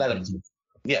you can let him.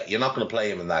 Yeah, you're not going to play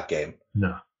him in that game.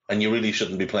 No. And you really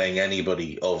shouldn't be playing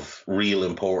anybody of real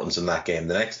importance in that game.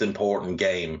 The next important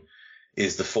game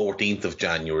is the 14th of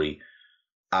January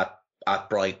at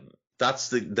Brighton. That's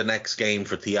the next game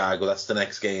for Thiago. That's the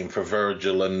next game for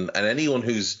Virgil and anyone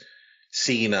who's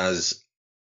seen as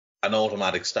an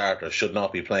automatic starter should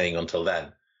not be playing until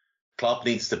then. Klopp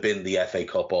needs to bin the FA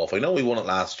Cup off. I know he won it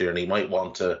last year and he might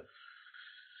want to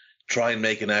try and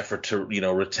make an effort to,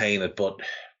 retain it, but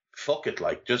fuck it,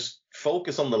 just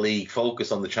focus on the league,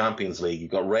 focus on the Champions League. You've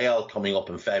got Real coming up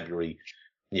in February,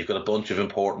 and you've got a bunch of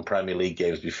important Premier League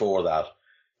games before that.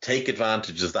 Take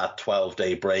advantage of that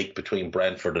 12-day break between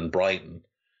Brentford and Brighton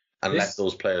and let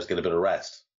those players get a bit of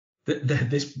rest.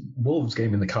 This Wolves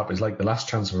game in the Cup is like the last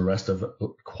chance of a rest of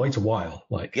quite a while.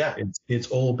 It's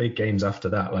all big games after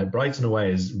that. Like Brighton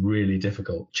away is really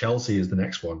difficult. Chelsea is the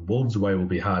next one. Wolves away will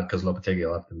be hard because Lopetegui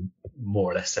will have them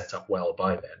more or less set up well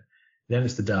by then. Then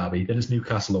it's the derby. Then it's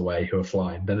Newcastle away who are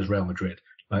flying. Then it's Real Madrid.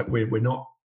 Like we're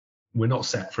not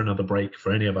set for another break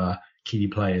for any of our key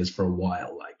players for a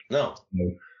while. No.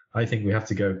 So I think we have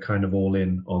to go kind of all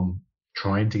in on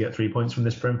trying to get 3 points from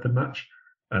this Brentford match.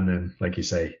 And then, like you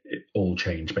say, it all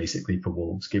change basically for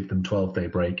Wolves. Give them 12-day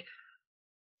break.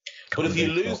 But if you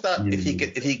lose that, if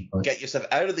you get yourself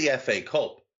out of the FA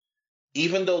Cup,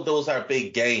 even though those are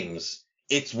big games,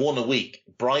 it's one a week.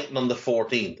 Brighton on the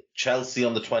 14th, Chelsea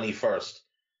on the 21st.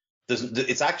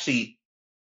 It's actually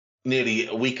nearly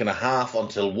a week and a half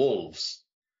until Wolves.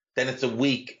 Then it's a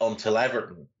week until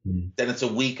Everton. Then it's a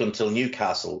week until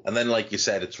Newcastle. And then, like you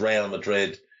said, it's Real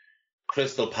Madrid,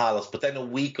 Crystal Palace, but then a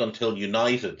week until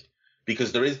United,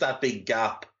 because there is that big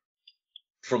gap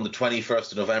from the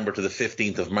 21st of November to the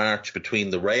 15th of March between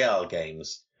the Real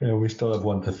games. Yeah, we still have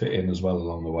one to fit in as well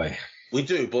along the way. We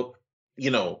do, but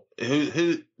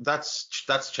who that's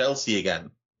Chelsea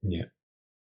again. Yeah.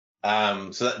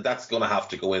 So that's going to have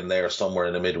to go in there somewhere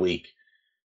in the midweek.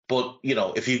 But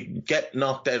if you get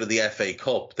knocked out of the FA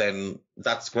Cup, then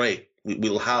that's great.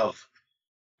 We'll have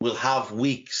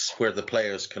weeks where the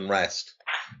players can rest,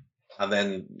 and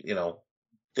then,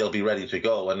 they'll be ready to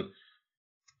go. And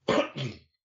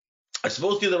I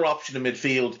suppose the other option in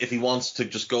midfield, if he wants to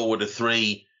just go with a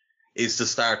 3, is to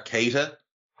start Keita,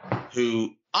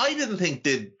 who I didn't think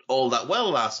did all that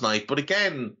well last night. But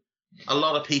again, a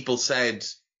lot of people said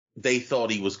they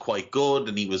thought he was quite good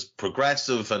and he was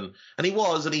progressive, and he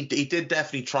was, and he did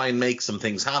definitely try and make some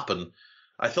things happen.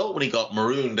 I thought when he got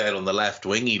marooned out on the left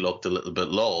wing, he looked a little bit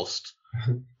lost.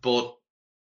 But,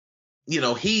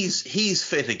 he's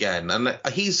fit again. And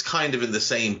he's kind of in the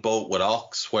same boat with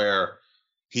Ox, where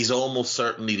he's almost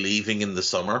certainly leaving in the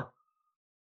summer.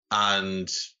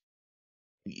 And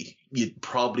you'd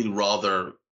probably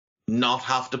rather not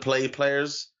have to play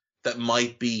players that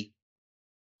might be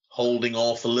holding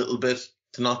off a little bit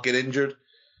to not get injured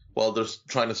while they're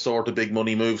trying to sort a big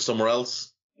money move somewhere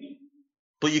else.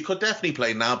 But you could definitely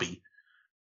play Naby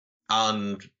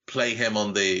and play him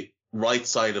on the right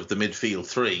side of the midfield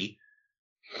 3.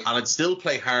 And I'd still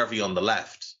play Harvey on the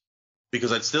left,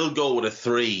 because I'd still go with a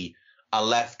 3, a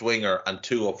left winger and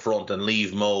 2 up front, and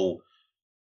leave Mo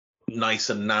nice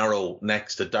and narrow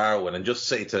next to Darwin, and just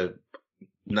say to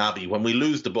Naby, when we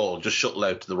lose the ball, just shuttle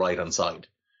out to the right-hand side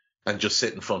and just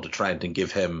sit in front of Trent and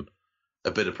give him a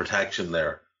bit of protection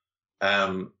there.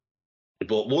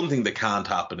 But one thing that can't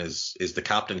happen is the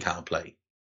captain can't play.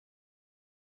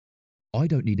 I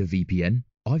don't need a VPN.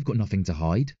 I've got nothing to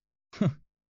hide.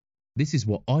 This is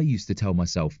what I used to tell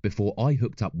myself before I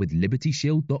hooked up with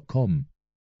LibertyShield.com.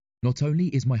 Not only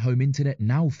is my home internet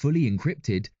now fully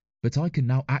encrypted, but I can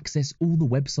now access all the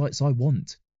websites I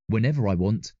want, whenever I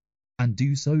want, and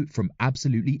do so from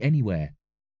absolutely anywhere.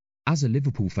 As a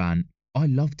Liverpool fan, I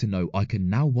love to know I can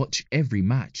now watch every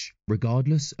match,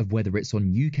 regardless of whether it's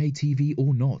on UK TV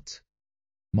or not.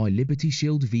 My Liberty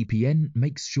Shield VPN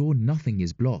makes sure nothing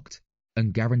is blocked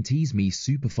and guarantees me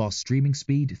super fast streaming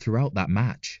speed throughout that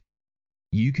match.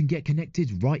 You can get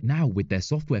connected right now with their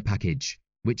software package,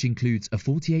 which includes a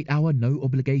 48-hour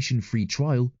no-obligation free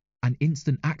trial and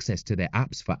instant access to their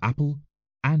apps for Apple,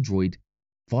 Android,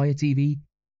 Fire TV,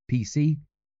 PC,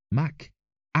 Mac,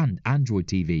 and Android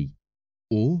TV.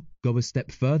 Or go a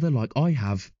step further like I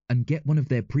have and get one of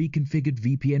their pre-configured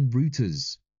VPN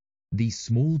routers. These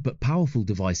small but powerful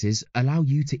devices allow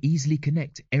you to easily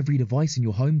connect every device in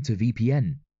your home to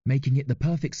VPN, making it the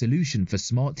perfect solution for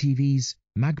smart TVs,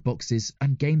 mag boxes,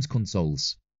 and games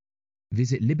consoles.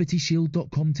 Visit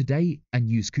LibertyShield.com today and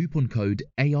use coupon code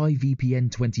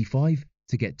AEyeVPN25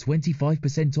 to get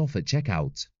 25% off at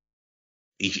checkout.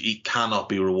 He cannot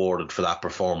be rewarded for that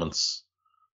performance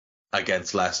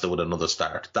against Leicester with another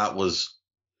start.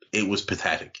 It was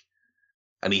pathetic.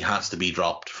 And he has to be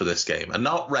dropped for this game. And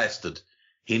not rested.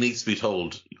 He needs to be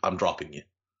told, I'm dropping you.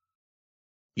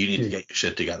 You need to get your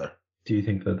shit together. Do you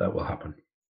think that will happen?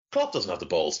 Klopp doesn't have the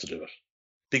balls to do it.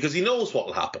 Because he knows what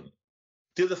will happen.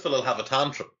 The other fellow will have a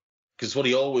tantrum. Because it's what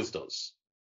he always does.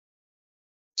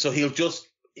 So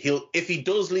if he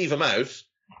does leave him out,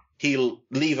 he'll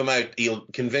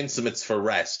convince him it's for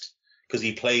rest because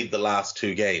he played the last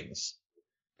 2 games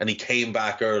and he came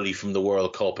back early from the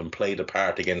World Cup and played a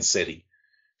part against City.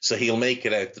 So he'll make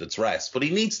it out that it's rest, but he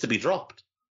needs to be dropped.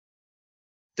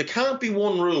 There can't be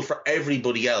one rule for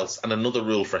everybody else and another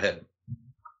rule for him.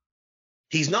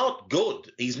 He's not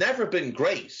good. He's never been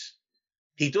great.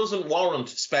 He doesn't warrant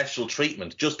special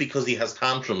treatment just because he has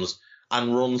tantrums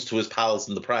and runs to his pals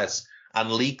in the press and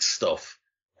leaks stuff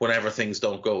whenever things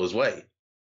don't go his way.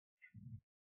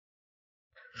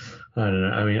 I don't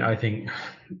know. I mean, I think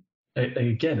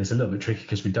again it's a little bit tricky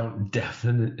because we don't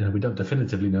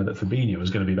definitively know that Fabinho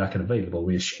is going to be back and available.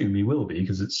 We assume he will be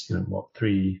because it's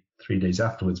 3 days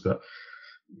afterwards, but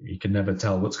you can never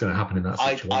tell what's going to happen in that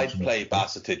situation. I'd play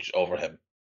Bacetic over him.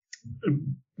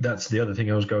 That's the other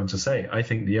thing I was going to say. I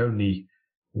think the only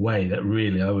way that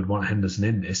really I would want Henderson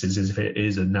in this is if it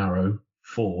is a narrow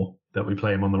 4 that we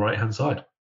play him on the right hand side.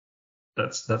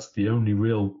 That's the only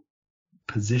real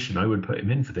position I would put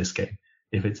him in for this game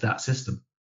if it's that system.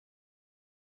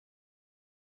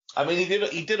 I mean,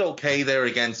 he did okay there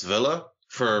against Villa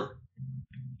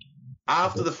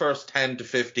after the first 10 to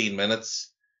 15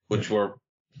 minutes, which were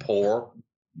poor.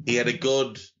 He had a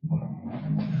good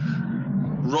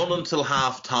run until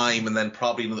half time and then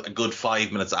probably a good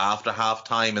 5 minutes after half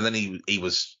time. And then he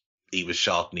was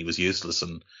shot and he was useless.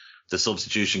 And the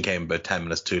substitution came about 10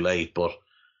 minutes too late. But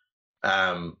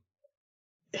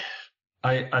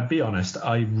I'd be honest,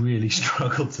 I really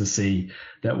struggle to see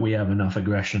that we have enough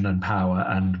aggression and power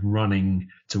and running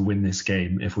to win this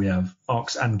game if we have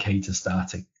Ox and Keita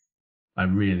starting. I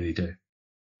really do.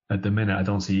 At the minute, I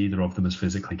don't see either of them as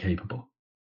physically capable.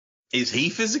 Is he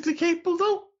physically capable,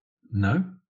 though? No.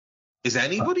 Is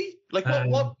anybody?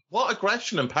 What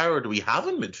aggression and power do we have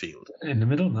in midfield? In the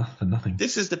middle, nothing.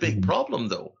 This is the big problem,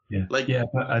 though. Yeah,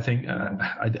 but I think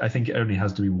it only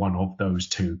has to be one of those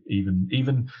two.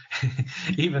 Even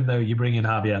though you bring in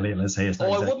Harvey Elliott, let's say.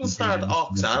 I wouldn't start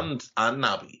Ox and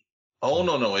Naby. Oh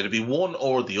no, it'd be one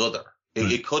or the other.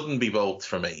 It couldn't be both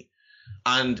for me.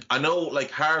 And I know,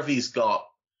 Harvey's got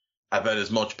about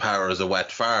as much power as a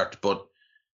wet fart, but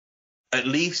at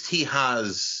least he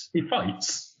fights.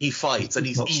 He fights, and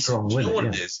he's strong. You know what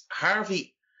it is?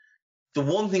 Harvey, the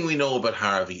one thing we know about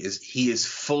Harvey is he is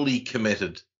fully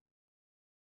committed.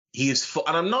 And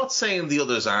I'm not saying the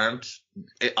others aren't,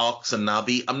 Ox and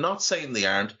Naby. I'm not saying they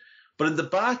aren't, but in the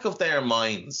back of their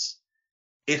minds,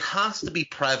 it has to be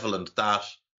prevalent that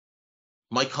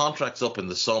my contract's up in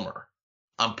the summer.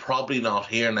 I'm probably not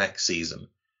here next season,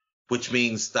 which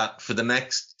means that for the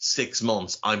next 6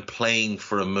 months, I'm playing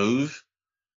for a move.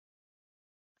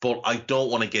 But I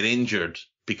don't want to get injured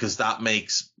because that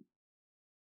makes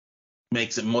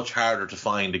it much harder to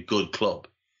find a good club.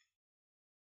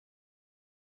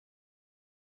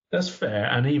 That's fair.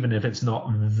 And even if it's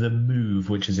not the move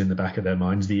which is in the back of their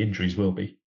minds, the injuries will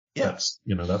be. Yeah.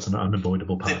 That's an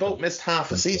unavoidable part. They both missed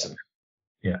half a season.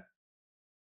 Yeah.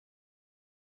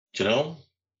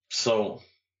 So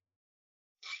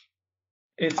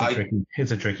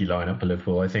it's a tricky lineup for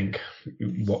Liverpool. I think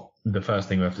what the first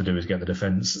thing we have to do is get the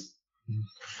defence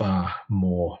far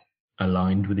more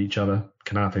aligned with each other.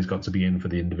 Konaté's got to be in for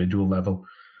the individual level.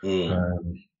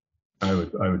 I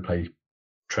would play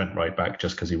Trent right back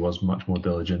just because he was much more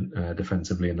diligent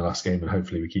defensively in the last game, and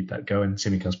hopefully we keep that going.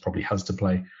 Tsimikas probably has to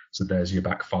play, so there's your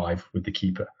back 5 with the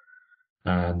keeper.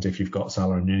 And if you've got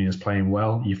Salah and Nunez playing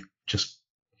well, you've just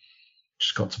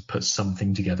got to put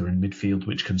something together in midfield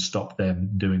which can stop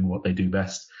them doing what they do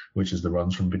best, which is the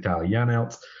runs from Vital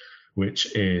Janelt,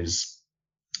 which is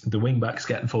the wing backs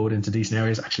getting forward into decent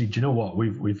areas. Actually, do you know what?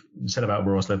 We've said about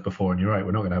Roslev before, and you're right,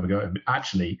 we're not going to have a go at him.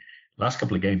 Actually, last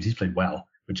couple of games he's played well,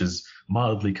 which is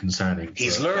mildly concerning.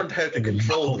 He's learned how to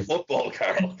control the football,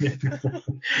 Karl.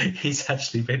 He's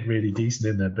actually been really decent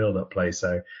in their build-up play.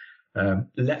 So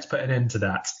let's put an end to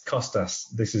that.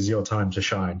 Kostas, this is your time to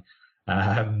shine.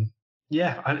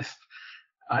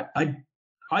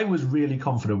 I was really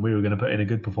confident we were going to put in a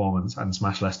good performance and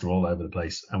smash Leicester all over the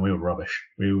place, and we were rubbish.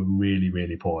 We were really,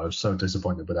 really poor. I was so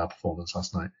disappointed with our performance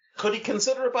last night. Could he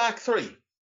consider a back 3?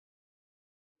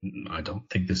 I don't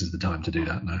think this is the time to do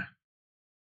that, no.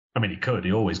 I mean,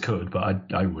 he always could,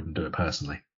 but I wouldn't do it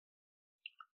personally.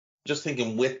 Just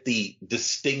thinking with the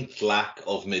distinct lack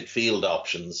of midfield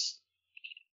options,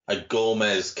 a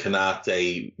Gomez,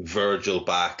 Konaté, Virgil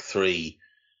back 3,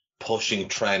 pushing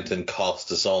Trent and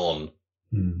Kostas on,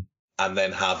 and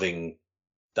then having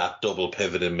that double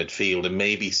pivot in midfield, and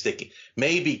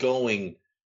maybe going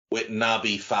with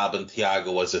Naby, Fab and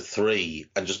Thiago as a 3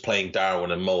 and just playing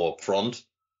Darwin and Mo up front.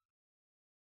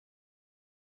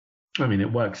 I mean,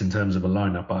 it works in terms of a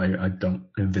lineup, but I don't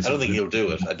envisage. I don't think he'll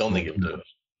do it. I don't think he'll do it.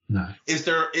 No. Is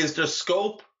there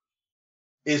scope?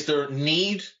 Is there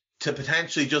need to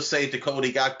potentially just say to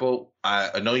Cody Gakpo,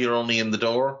 I know you're only in the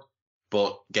door,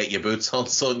 but get your boots on,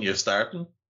 son, you're starting?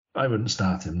 I wouldn't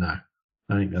start him now.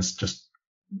 I think that's just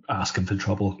asking for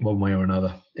trouble one way or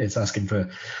another. It's asking for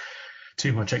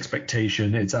too much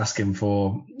expectation. It's asking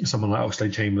for someone like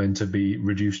Oxlade-Chamberlain to be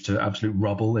reduced to absolute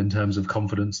rubble in terms of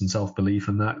confidence and self-belief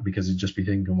and that, because he'd just be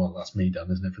thinking, well, that's me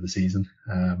done, isn't it, for the season?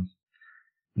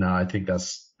 No, I think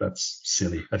that's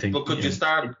silly. I think. But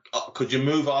could you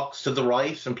move Ox to the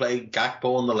right and play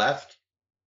Gakpo on the left?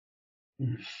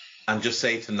 And just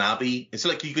say to Naby, it's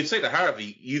like you could say to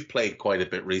Harvey, you've played quite a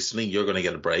bit recently, you're going to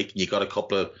get a break. You got a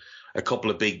couple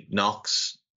of big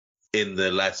knocks in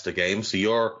the Leicester game, so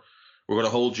we're going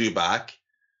to hold you back.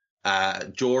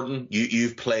 Jordan,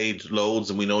 you've played loads,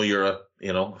 and we know you're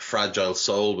a fragile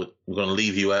soul, but we're going to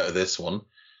leave you out of this one.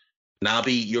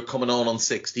 Naby, you're coming on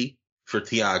 60 for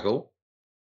Thiago.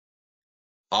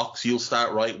 Ox, you'll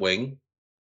start right wing.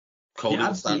 Cody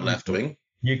will start left wing.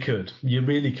 You could. You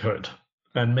really could.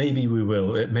 And maybe we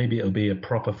will. Maybe it'll be a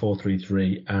proper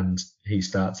 4-3-3 and he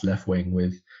starts left wing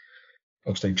with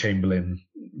Oxlade-Chamberlain,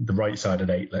 the right side at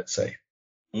 8, let's say.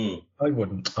 I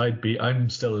wouldn't. I'm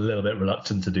still a little bit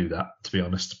reluctant to do that, to be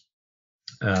honest.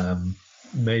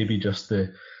 Maybe just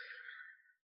the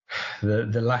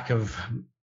lack of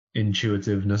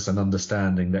intuitiveness and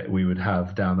understanding that we would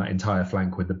have down that entire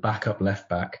flank with the backup left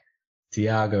back,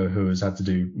 Thiago, who has had to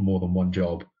do more than one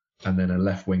job, and then a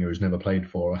left winger who's never played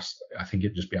for us. I think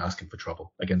it'd just be asking for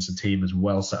trouble against a team as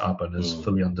well set up and as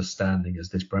fully understanding as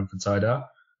this Brentford side are.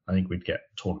 I think we'd get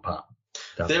torn apart.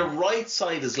 Their right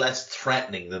side is less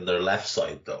threatening than their left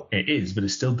side, though. It is, but it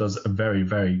still does a very,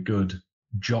 very good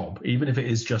job. Even if it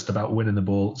is just about winning the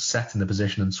ball, setting the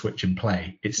position and switching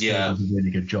play, it still does a really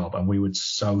good job. And we would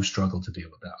so struggle to deal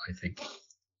with that, I think.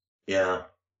 Yeah.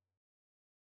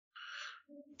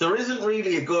 There isn't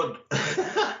really a good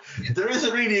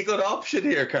option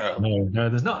here, Karl. No,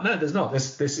 there's not. No, there's not.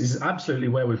 This is absolutely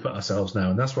where we've put ourselves now.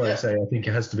 And that's why I say I think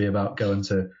it has to be about going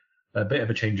to a bit of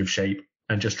a change of shape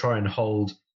and just try and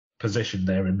hold position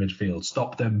there in midfield.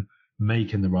 Stop them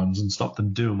making the runs and stop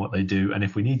them doing what they do. And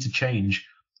if we need to change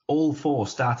all 4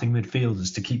 starting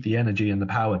midfielders to keep the energy and the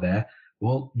power there,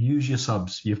 well, use your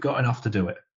subs. You've got enough to do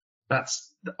it.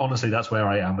 That's where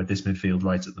I am with this midfield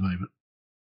right at the moment.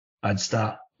 I'd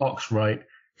start Ox right,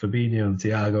 Fabinho and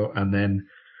Thiago, and then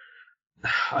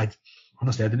I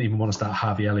didn't even want to start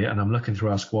Harvey Elliott, and I'm looking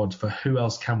through our squad for who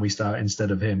else can we start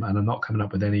instead of him, and I'm not coming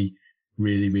up with any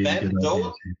really, really good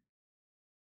ideas.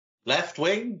 Left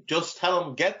wing, just tell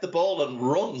them, get the ball and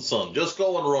run, son. Just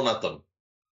go and run at them.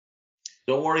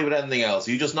 Don't worry about anything else.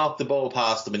 You just knock the ball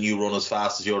past them and you run as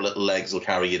fast as your little legs will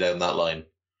carry you down that line.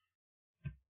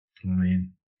 I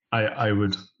mean, I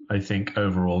would, I think,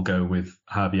 overall go with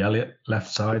Harvey Elliott,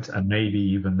 left side, and maybe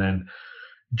even then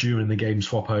during the game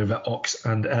swap over Ox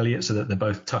and Elliott so that they're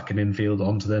both tucking infield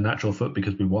onto their natural foot,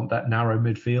 because we want that narrow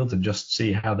midfield, and just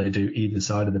see how they do either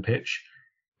side of the pitch.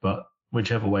 But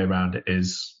whichever way around it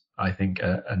is, I think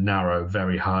a narrow,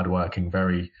 very hard-working,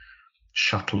 very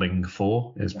shuttling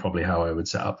 4 is probably how I would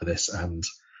set up for this. And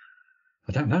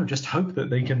I don't know, just hope that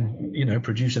they can,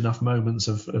 produce enough moments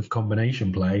of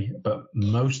combination play, but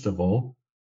most of all,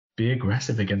 be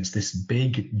aggressive against this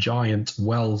big, giant,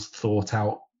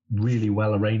 well-thought-out, really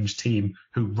well-arranged team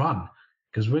who run,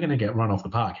 because we're going to get run off the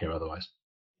park here otherwise.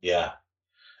 Yeah.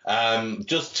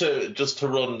 Just to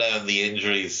run down the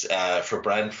injuries for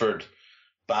Brentford,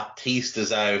 Baptiste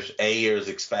is out. AEye is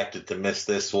expected to miss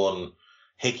this one.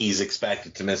 Hickey's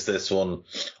expected to miss this one.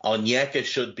 Onyeka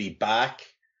should be back.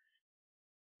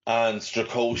 And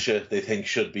Strakosha, they think,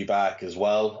 should be back as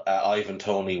well. Ivan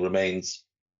Toney remains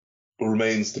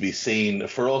to be seen.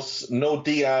 For us, no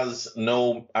Diaz,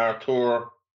 no Arthur.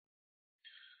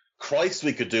 Christ,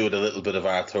 we could do with a little bit of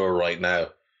Arthur right now,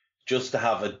 just to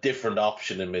have a different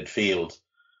option in midfield.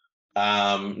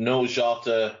 No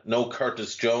Jota, no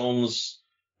Curtis Jones,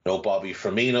 no Bobby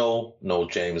Firmino, no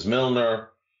James Milner.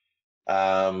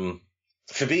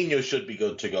 Fabinho should be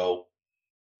good to go.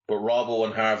 But Robbo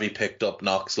and Harvey picked up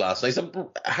knocks last night.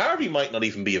 So Harvey might not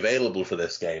even be available for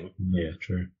this game. Yeah,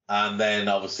 true. And then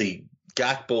obviously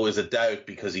Gakpo is a doubt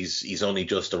because he's only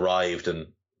just arrived and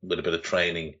with a bit of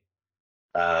training.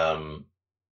 I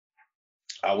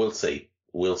will see.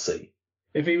 We'll see.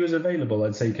 If he was available,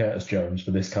 I'd say Curtis Jones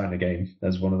for this kind of game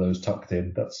as one of those tucked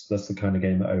in. That's the kind of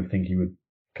game that I would think he would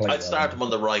play. I'd start him on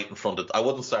the right in front of. I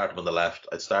wouldn't start him on the left.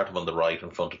 I'd start him on the right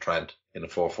in front of Trent in a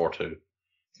 4-4-2.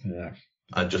 Yeah.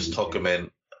 And just tuck him in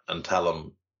and tell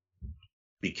him,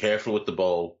 be careful with the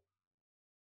ball.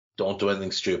 Don't do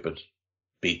anything stupid.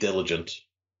 Be diligent.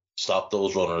 Stop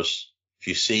those runners. If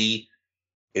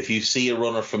you see a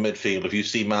runner from midfield, if you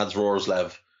see Mads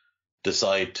Roerslev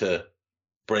decide to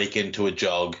break into a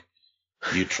jog,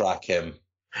 you track him.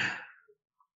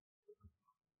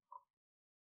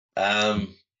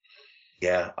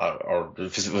 Yeah, or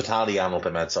Vitaly Arnold, I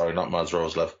meant, sorry, not Mads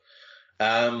Roerslev.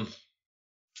 Yeah,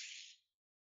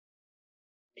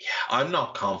 I'm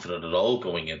not confident at all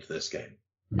going into this game.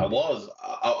 I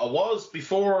was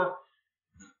before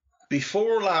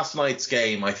last night's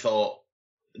game. I thought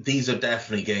these are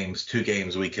definitely two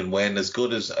games we can win. As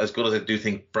good as I do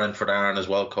think Brentford are and as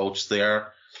well coached they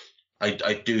are,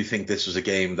 I do think this was a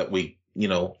game that we,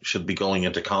 should be going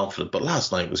into confident. But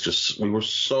last night was just, we were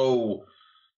so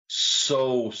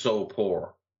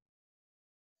poor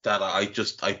that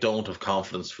I don't have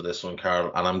confidence for this one,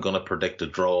 Karl, and I'm going to predict a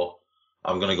draw.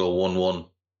 I'm going to go 1-1.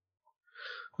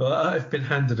 Well, I've been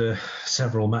handed a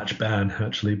several match ban,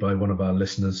 actually, by one of our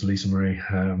listeners, Lisa Marie.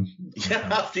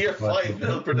 After your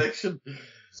 5-0 prediction.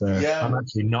 So yeah. I'm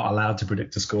actually not allowed to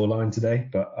predict a scoreline today,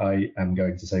 but I am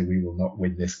going to say we will not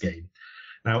win this game.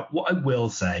 Now, what I will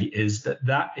say is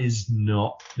that is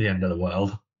not the end of the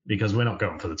world, because we're not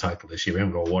going for the title this year. We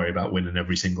haven't got to worry about winning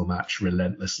every single match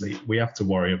relentlessly. We have to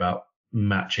worry about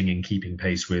matching and keeping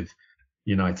pace with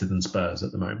United and Spurs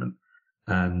at the moment.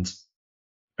 And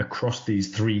across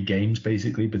these 3 games,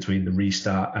 basically, between the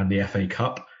restart and the FA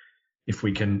Cup, if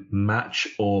we can match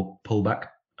or pull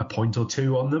back a point or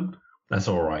 2 on them, that's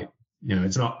all right.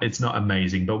 It's not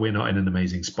amazing, but we're not in an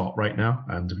amazing spot right now,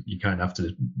 and you kind of have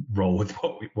to roll with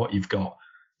what you've got.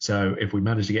 So if we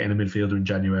manage to get in a midfielder in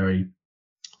January,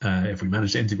 if we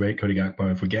manage to integrate Cody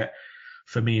Gakpo, if we get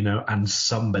Firmino and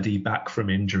somebody back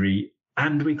from injury,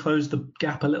 and we close the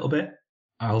gap a little bit,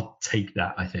 I'll take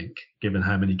that, I think, given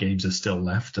how many games are still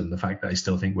left and the fact that I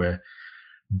still think we're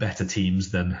better teams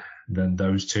than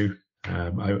those two. I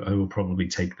will probably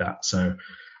take that. So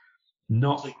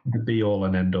not the be-all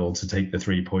and end-all to take the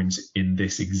 3 points in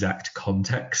this exact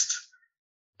context,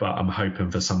 but I'm hoping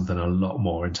for something a lot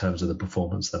more in terms of the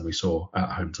performance than we saw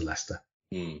at home to Leicester.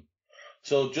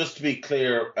 So just to be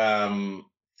clear,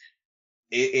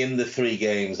 in the 3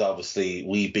 games, obviously,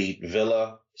 we beat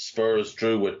Villa, Spurs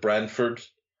drew with Brentford,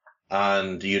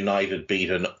 and United beat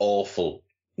an awful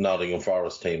Nottingham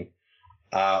Forest team.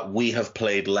 We have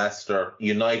played Leicester.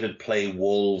 United play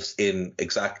Wolves in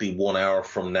exactly 1 hour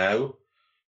from now.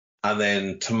 And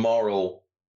then tomorrow,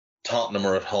 Tottenham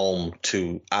are at home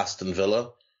to Aston Villa.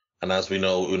 And as we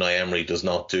know, Unai Emery does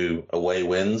not do away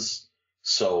wins.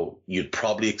 So you'd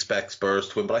probably expect Spurs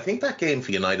to win. But I think that game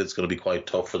for United is going to be quite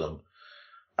tough for them.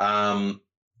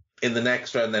 In the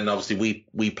next round, then obviously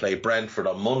we play Brentford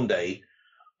on Monday.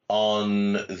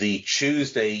 On the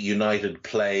Tuesday, United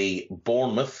play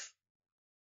Bournemouth.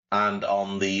 And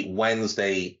on the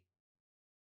Wednesday,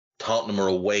 Tottenham are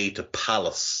away to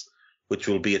Palace, which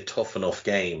will be a tough enough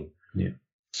game. Yeah.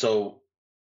 So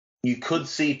you could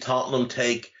see Tottenham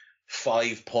take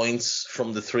 5 points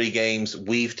from the 3 games.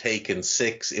 We've taken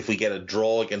 6. If we get a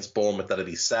draw against Bournemouth, that'll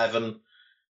be 7.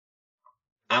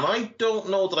 And I don't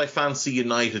know that I fancy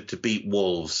United to beat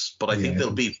Wolves, but I think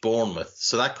they'll beat Bournemouth.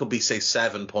 So that could be, say,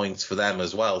 7 points for them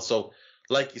as well. So,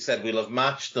 like you said, we'll have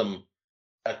matched them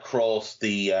across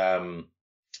the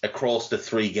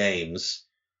 3 games.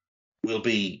 We'll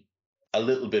be a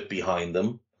little bit behind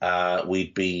them.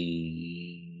 We'd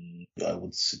be, I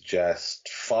would suggest,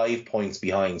 5 points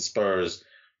behind Spurs,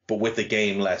 but with a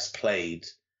game less played.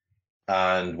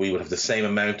 And we would have the same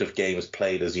amount of games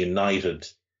played as United,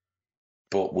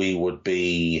 but we would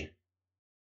be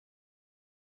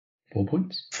 4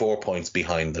 points? 4 points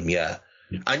behind them, yeah.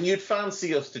 And you'd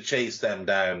fancy us to chase them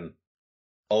down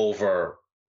over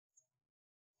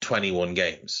 21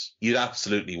 games. You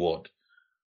absolutely would.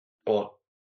 But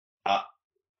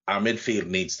our midfield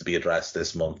needs to be addressed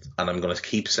this month, and I'm going to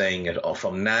keep saying it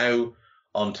from now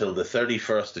until the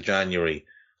 31st of January.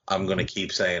 I'm going to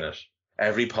keep saying it.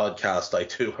 Every podcast I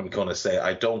do, I'm going to say,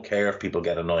 I don't care if people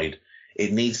get annoyed.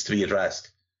 It needs to be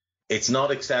addressed. It's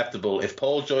not acceptable. If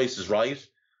Paul Joyce is right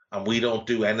and we don't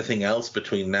do anything else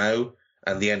between now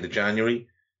and the end of January,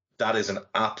 that is an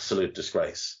absolute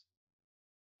disgrace,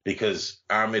 because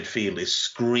our midfield is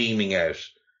screaming out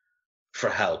for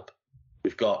help.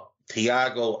 We've got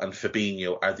Thiago and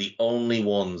Fabinho are the only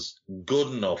ones good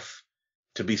enough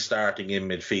to be starting in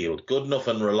midfield, good enough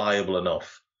and reliable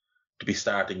enough to be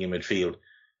starting in midfield.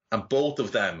 And both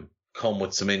of them come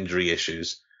with some injury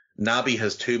issues. Naby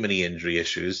has too many injury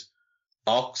issues.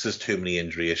 Ox has too many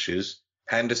injury issues.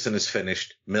 Henderson is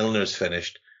finished. Milner's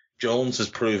finished. Jones has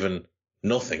proven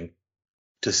nothing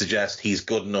to suggest he's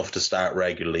good enough to start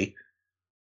regularly.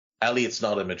 Elliott's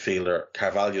not a midfielder,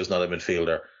 Carvalho's not a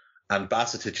midfielder, and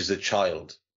Bajcetic is a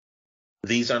child.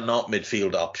 These are not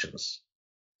midfield options.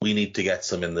 We need to get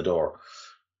some in the door.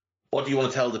 What do you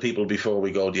want to tell the people before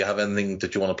we go? Do you have anything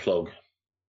that you want to plug?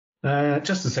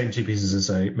 Just the same two pieces as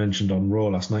I mentioned on Raw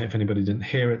last night. If anybody didn't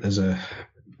hear it, there's a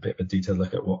bit of a detailed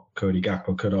look at what Cody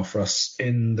Gakpo could offer us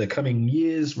in the coming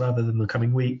years rather than the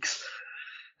coming weeks.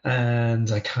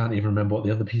 And I can't even remember what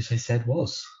the other piece I said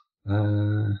was.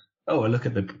 A look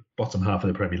at the bottom half of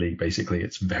the Premier League, basically.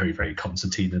 It's very, very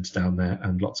concertinaed down there,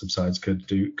 and lots of sides could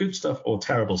do good stuff or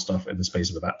terrible stuff in the space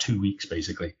of about 2 weeks,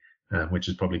 basically, which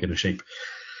is probably going to shape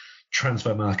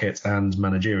transfer markets and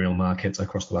managerial markets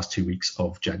across the last 2 weeks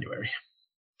of January.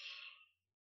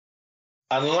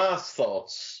 And last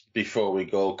thoughts before we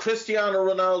go. Cristiano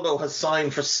Ronaldo has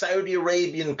signed for Saudi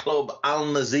Arabian club Al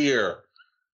Nazir.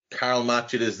 Karl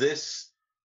Matchett,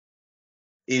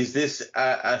 is this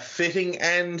a fitting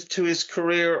end to his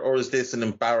career, or is this an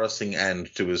embarrassing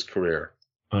end to his career?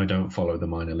 I don't follow the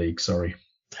minor league, sorry.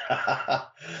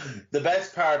 The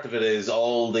best part of it is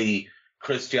all the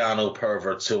Cristiano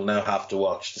perverts who'll now have to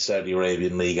watch the Saudi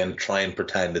Arabian league and try and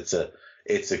pretend it's a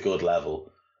good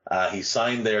level. He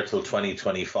signed there till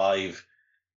 2025.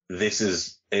 This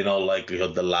is in all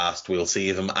likelihood the last we'll see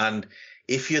of him. And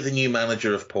if you're the new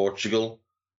manager of Portugal,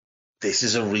 this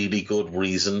is a really good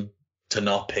reason to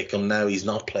not pick him now. He's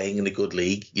not playing in a good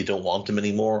league. You don't want him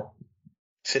anymore.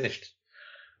 Finished.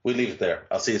 We'll leave it there.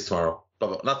 I'll see you tomorrow.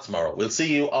 Not tomorrow. We'll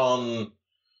see you on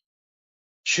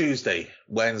Tuesday,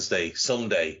 Wednesday,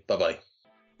 Sunday. Bye-bye.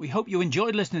 We hope you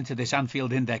enjoyed listening to this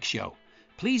Anfield Index show.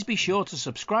 Please be sure to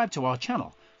subscribe to our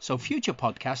channel so future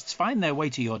podcasts find their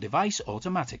way to your device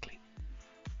automatically.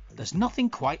 There's nothing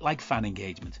quite like fan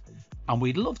engagement, and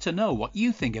we'd love to know what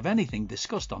you think of anything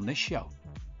discussed on this show.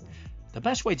 The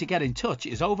best way to get in touch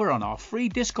is over on our free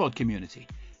Discord community,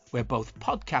 where both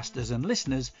podcasters and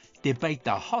listeners debate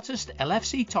the hottest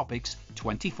LFC topics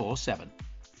 24/7.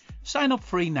 Sign up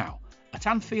free now at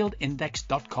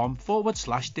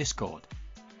AnfieldIndex.com/Discord.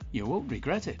 You won't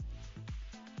regret it.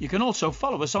 You can also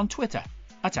follow us on Twitter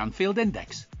at Anfield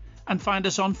Index and find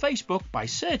us on Facebook by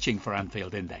searching for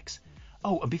Anfield Index.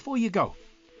 Oh, and before you go,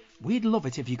 we'd love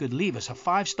it if you could leave us a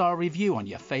 5-star review on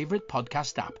your favourite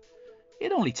podcast app.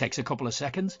 It only takes a couple of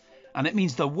seconds, and it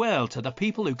means the world to the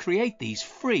people who create these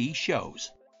free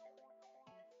shows.